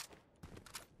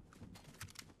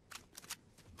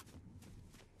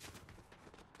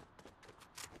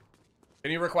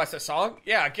 Can you request a song?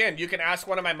 Yeah, again, you can ask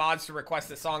one of my mods to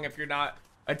request a song if you're not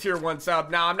a tier 1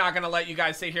 sub. Now, I'm not going to let you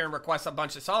guys sit here and request a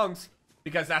bunch of songs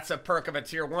because that's a perk of a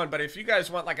tier 1. But if you guys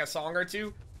want like a song or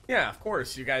two, yeah, of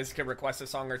course, you guys can request a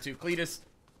song or two. Cletus,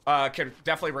 can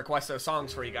definitely request those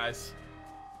songs for you guys.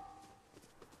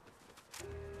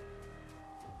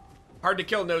 Hard to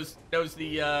Kill knows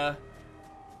the,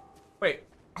 wait,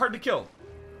 Hard to Kill.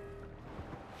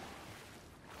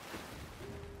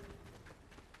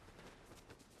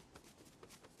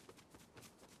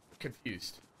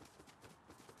 Confused.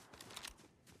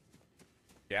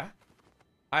 Yeah?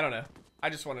 I don't know. I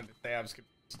just wanted to say I was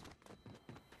confused.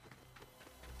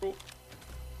 Cool.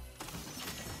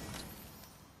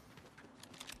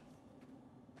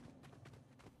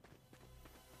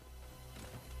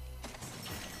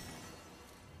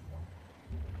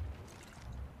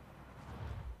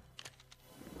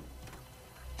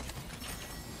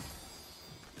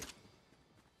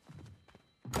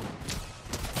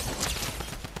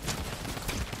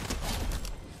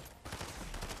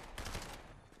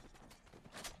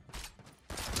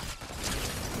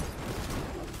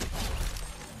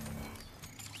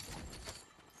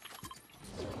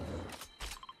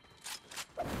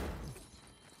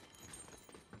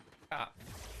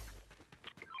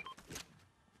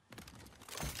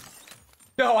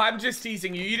 No, I'm just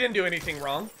teasing you. You didn't do anything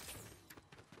wrong.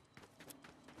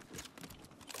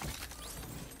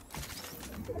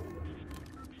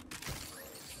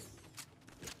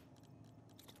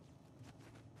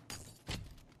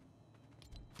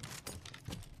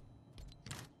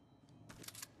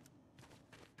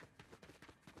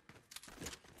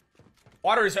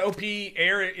 Water is OP,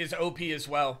 air is OP as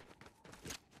well.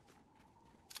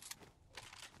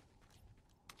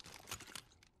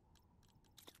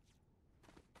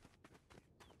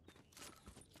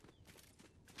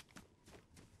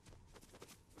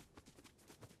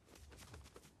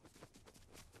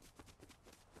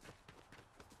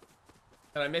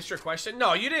 Did I miss your question?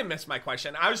 No, you didn't miss my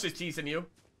question. I was just teasing you.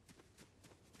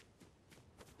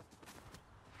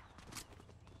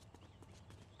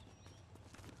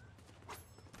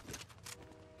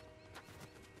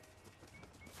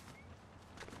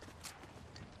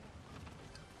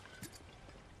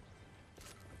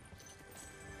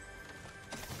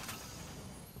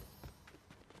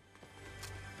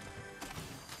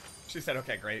 She said,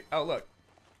 okay, great. Oh, look.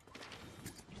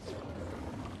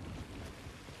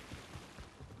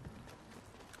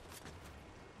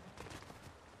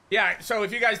 Yeah, so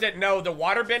if you guys didn't know, the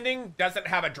water bending doesn't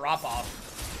have a drop off.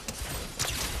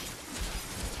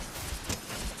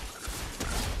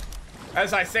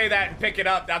 As I say that and pick it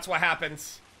up, that's what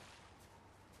happens.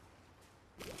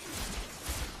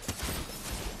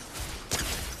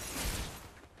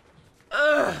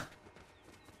 Ugh.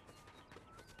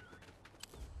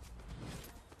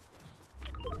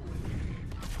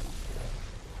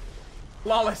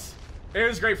 Flawless. It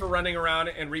was great for running around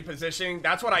and repositioning.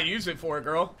 That's what I use it for,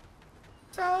 girl.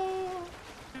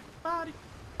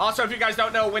 Also, if you guys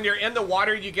don't know, when you're in the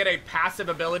water, you get a passive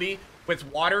ability with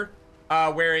water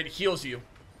where it heals you.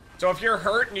 So if you're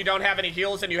hurt and you don't have any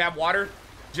heals and you have water,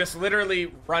 just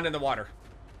literally run in the water.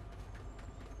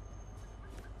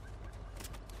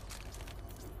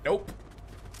 Nope.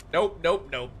 Nope, nope,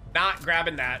 nope. Not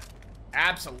grabbing that.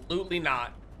 Absolutely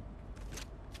not.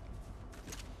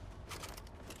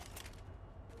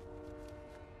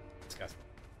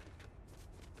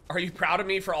 Are you proud of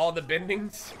me for all the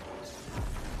bendings?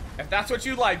 If that's what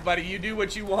you like, buddy, you do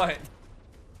what you want.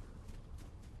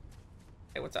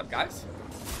 Hey, what's up, guys?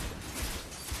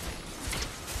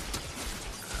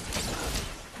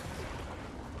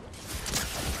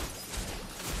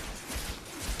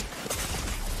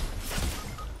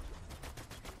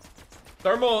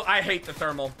 Thermal, I hate the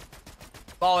thermal.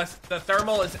 Flawless, the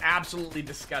thermal is absolutely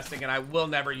disgusting and I will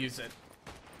never use it.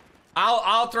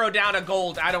 I'll throw down a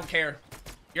gold, I don't care.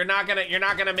 You're not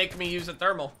gonna make me use a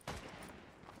thermal.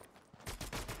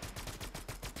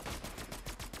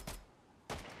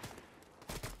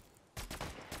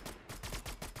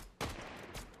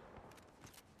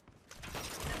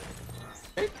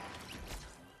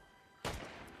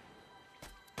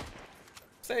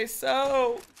 Say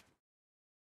so.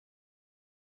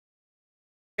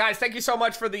 Guys, thank you so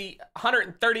much for the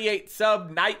 138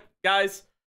 sub night, guys.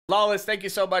 Lawless, thank you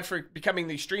so much for becoming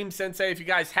the stream sensei. If you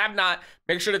guys have not,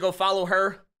 make sure to go follow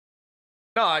her.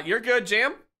 No, you're good,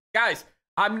 Jam. Guys,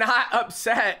 I'm not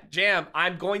upset, Jam.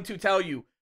 I'm going to tell you,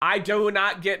 I do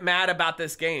not get mad about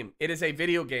this game. It is a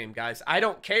video game, guys. I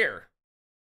don't care.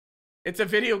 It's a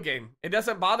video game. It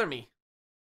doesn't bother me.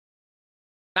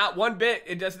 Not one bit.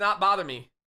 It does not bother me.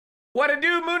 What to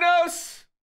do, Munoz?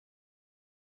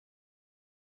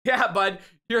 Yeah, bud.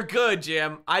 You're good,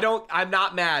 Jam. I'm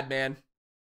not mad, man.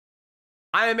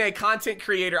 I am a content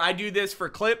creator. I do this for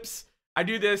clips. I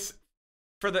do this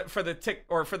for the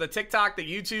TikTok, the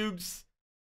YouTubes.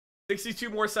 62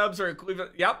 more subs are included.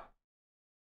 Yep.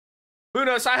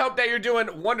 Munoz, I hope that you're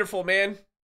doing wonderful, man.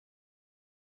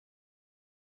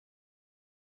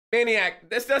 Maniac,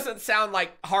 this doesn't sound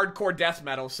like hardcore death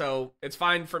metal, so it's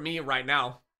fine for me right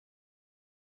now.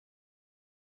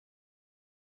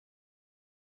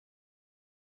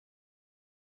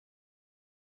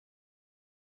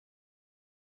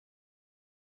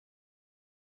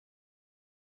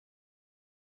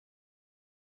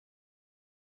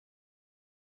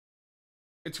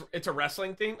 It's a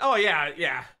wrestling thing? Oh, yeah,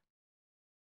 yeah.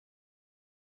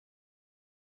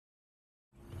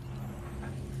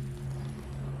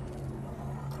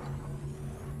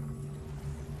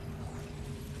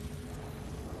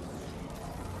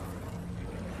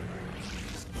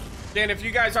 Dan, if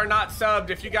you guys are not subbed,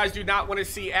 if you guys do not want to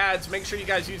see ads, make sure you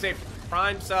guys use a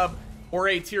Prime sub or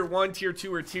a Tier 1, Tier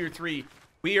 2, or Tier 3.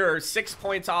 We are 6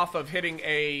 points off of hitting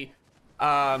a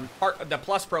the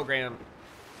Plus program.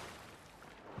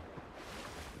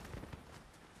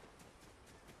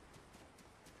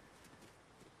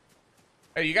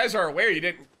 Hey, you guys are aware you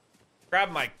didn't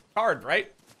grab my card,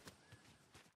 right?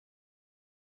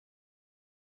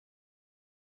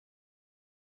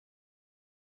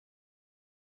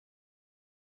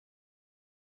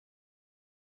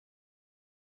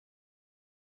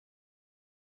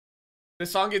 This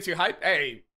song gets you hyped?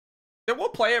 Hey, then we'll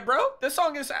play it, bro. This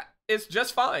song is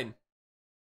just fine.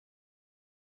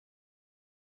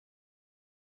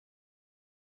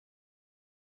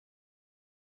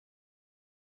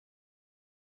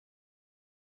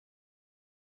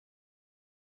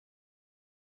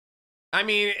 I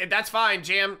mean, that's fine,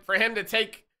 Jam. For him to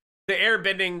take the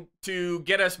airbending to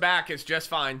get us back is just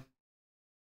fine.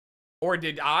 Or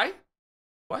did I?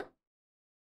 What?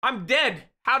 I'm dead.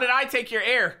 How did I take your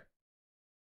air?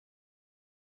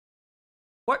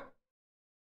 What?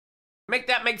 Make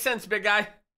that make sense, big guy.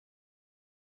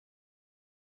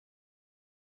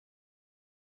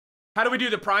 How do we do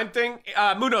the Prime thing?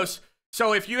 Munoz,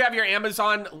 so if you have your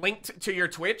Amazon linked to your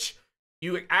Twitch,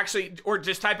 you actually, or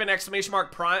just type in !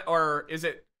 Prime, or is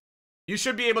it, you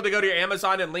should be able to go to your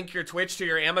Amazon and link your Twitch to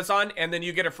your Amazon, and then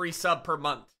you get a free sub per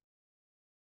month.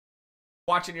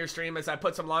 Watching your stream as I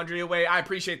put some laundry away. I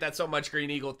appreciate that so much,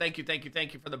 Green Eagle. Thank you, thank you,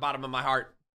 thank you from the bottom of my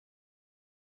heart.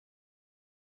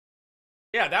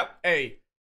 Yeah,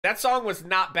 that song was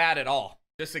not bad at all,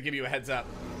 just to give you a heads up.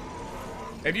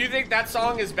 If you think that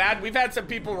song is bad, we've had some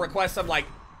people request some, like,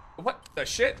 what the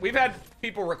shit? We've had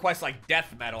people request, like,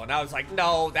 death metal, and I was like,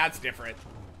 no, that's different.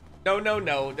 No, no,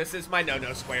 no, this is my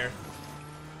no-no square.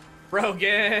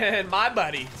 Brogan, my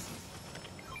buddy.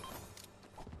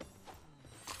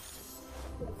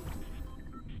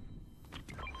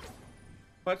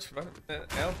 Much fun.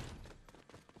 L.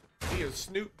 Deal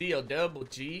Snoop Deal Double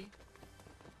G.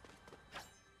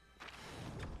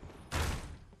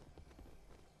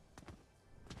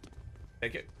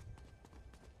 Take it.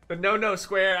 The no-no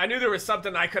square. I knew there was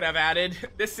something I could have added.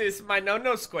 This is my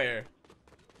no-no square.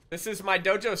 This is my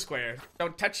dojo square.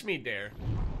 Don't touch me, dare.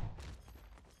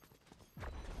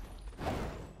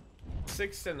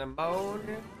 6 in the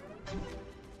morning.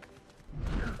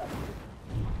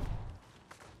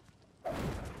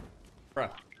 Bruh,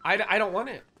 I don't want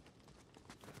it.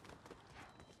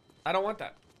 I don't want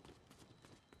that.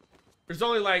 There's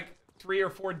only like 3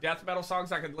 or 4 death metal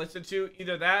songs I could listen to.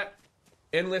 Either that,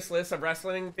 endless list of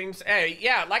wrestling things. Hey,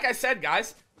 yeah, like I said,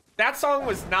 guys, that song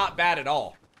was not bad at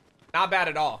all. Not bad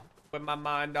at all. With my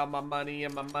mind on my money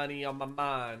and my money on my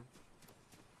mind.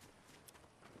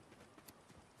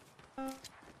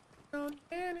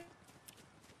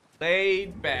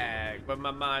 Laid back with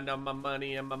my mind on my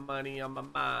money and my money on my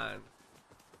mind.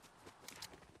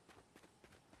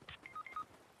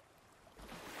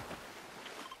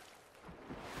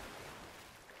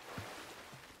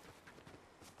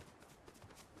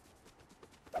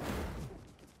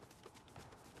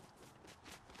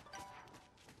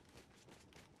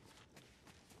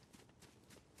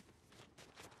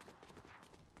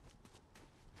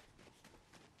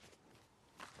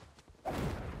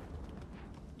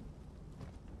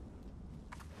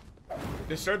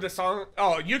 Disturb the song.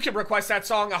 Oh, you can request that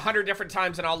song 100 different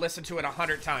times and I'll listen to it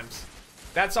 100 times.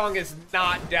 That song is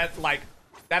not death, like,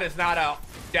 that is not a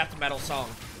death metal song.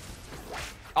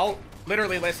 I'll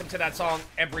literally listen to that song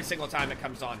every single time it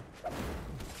comes on.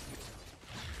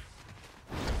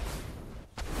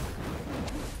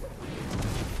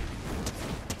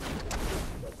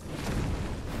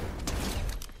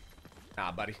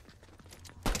 Nah, buddy.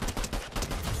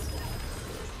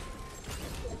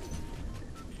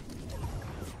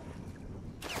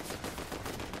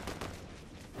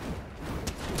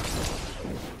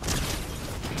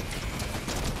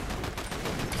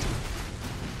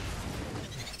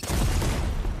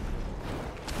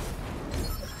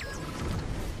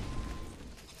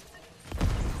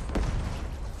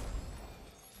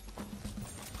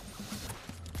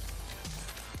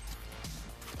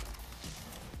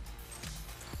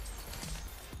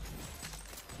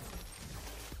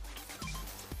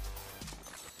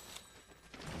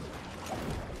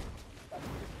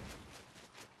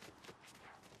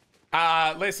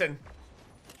 Listen.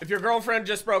 If your girlfriend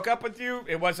just broke up with you,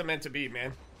 it wasn't meant to be,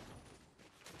 man.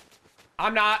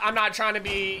 I'm not trying to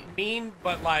be mean,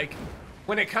 but like,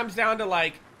 when it comes down to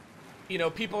like, you know,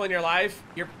 people in your life,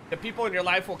 the people in your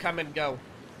life will come and go.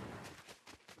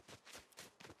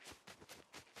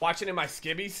 Watching in my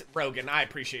skibbies, Rogan, I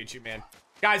appreciate you, man.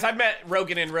 Guys, I've met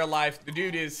Rogan in real life. The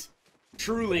dude is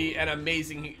truly an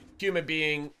amazing human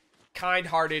being,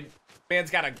 kind-hearted. Man's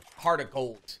got a heart of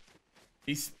gold.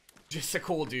 He's just a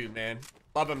cool dude, man.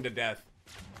 Love him to death.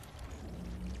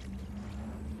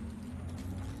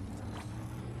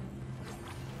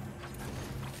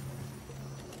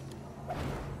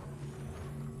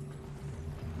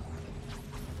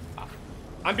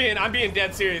 I'm being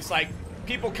dead serious. Like,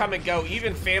 people come and go.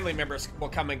 Even family members will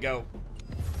come and go.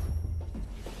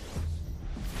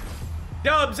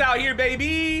 Dubs out here,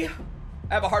 baby.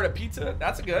 I have a heart of pizza.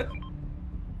 That's a good.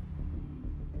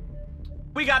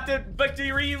 We got the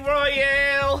victory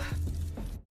royale.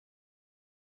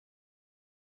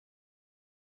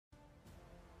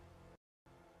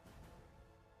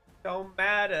 Don't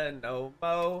matter no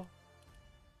more.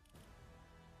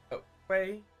 Oh,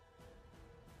 wait.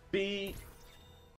 Be